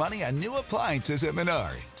save big money on new appliances at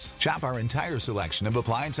Menards. Shop our entire selection of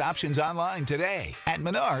appliance options online today at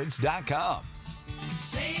Menards.com.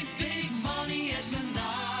 Save big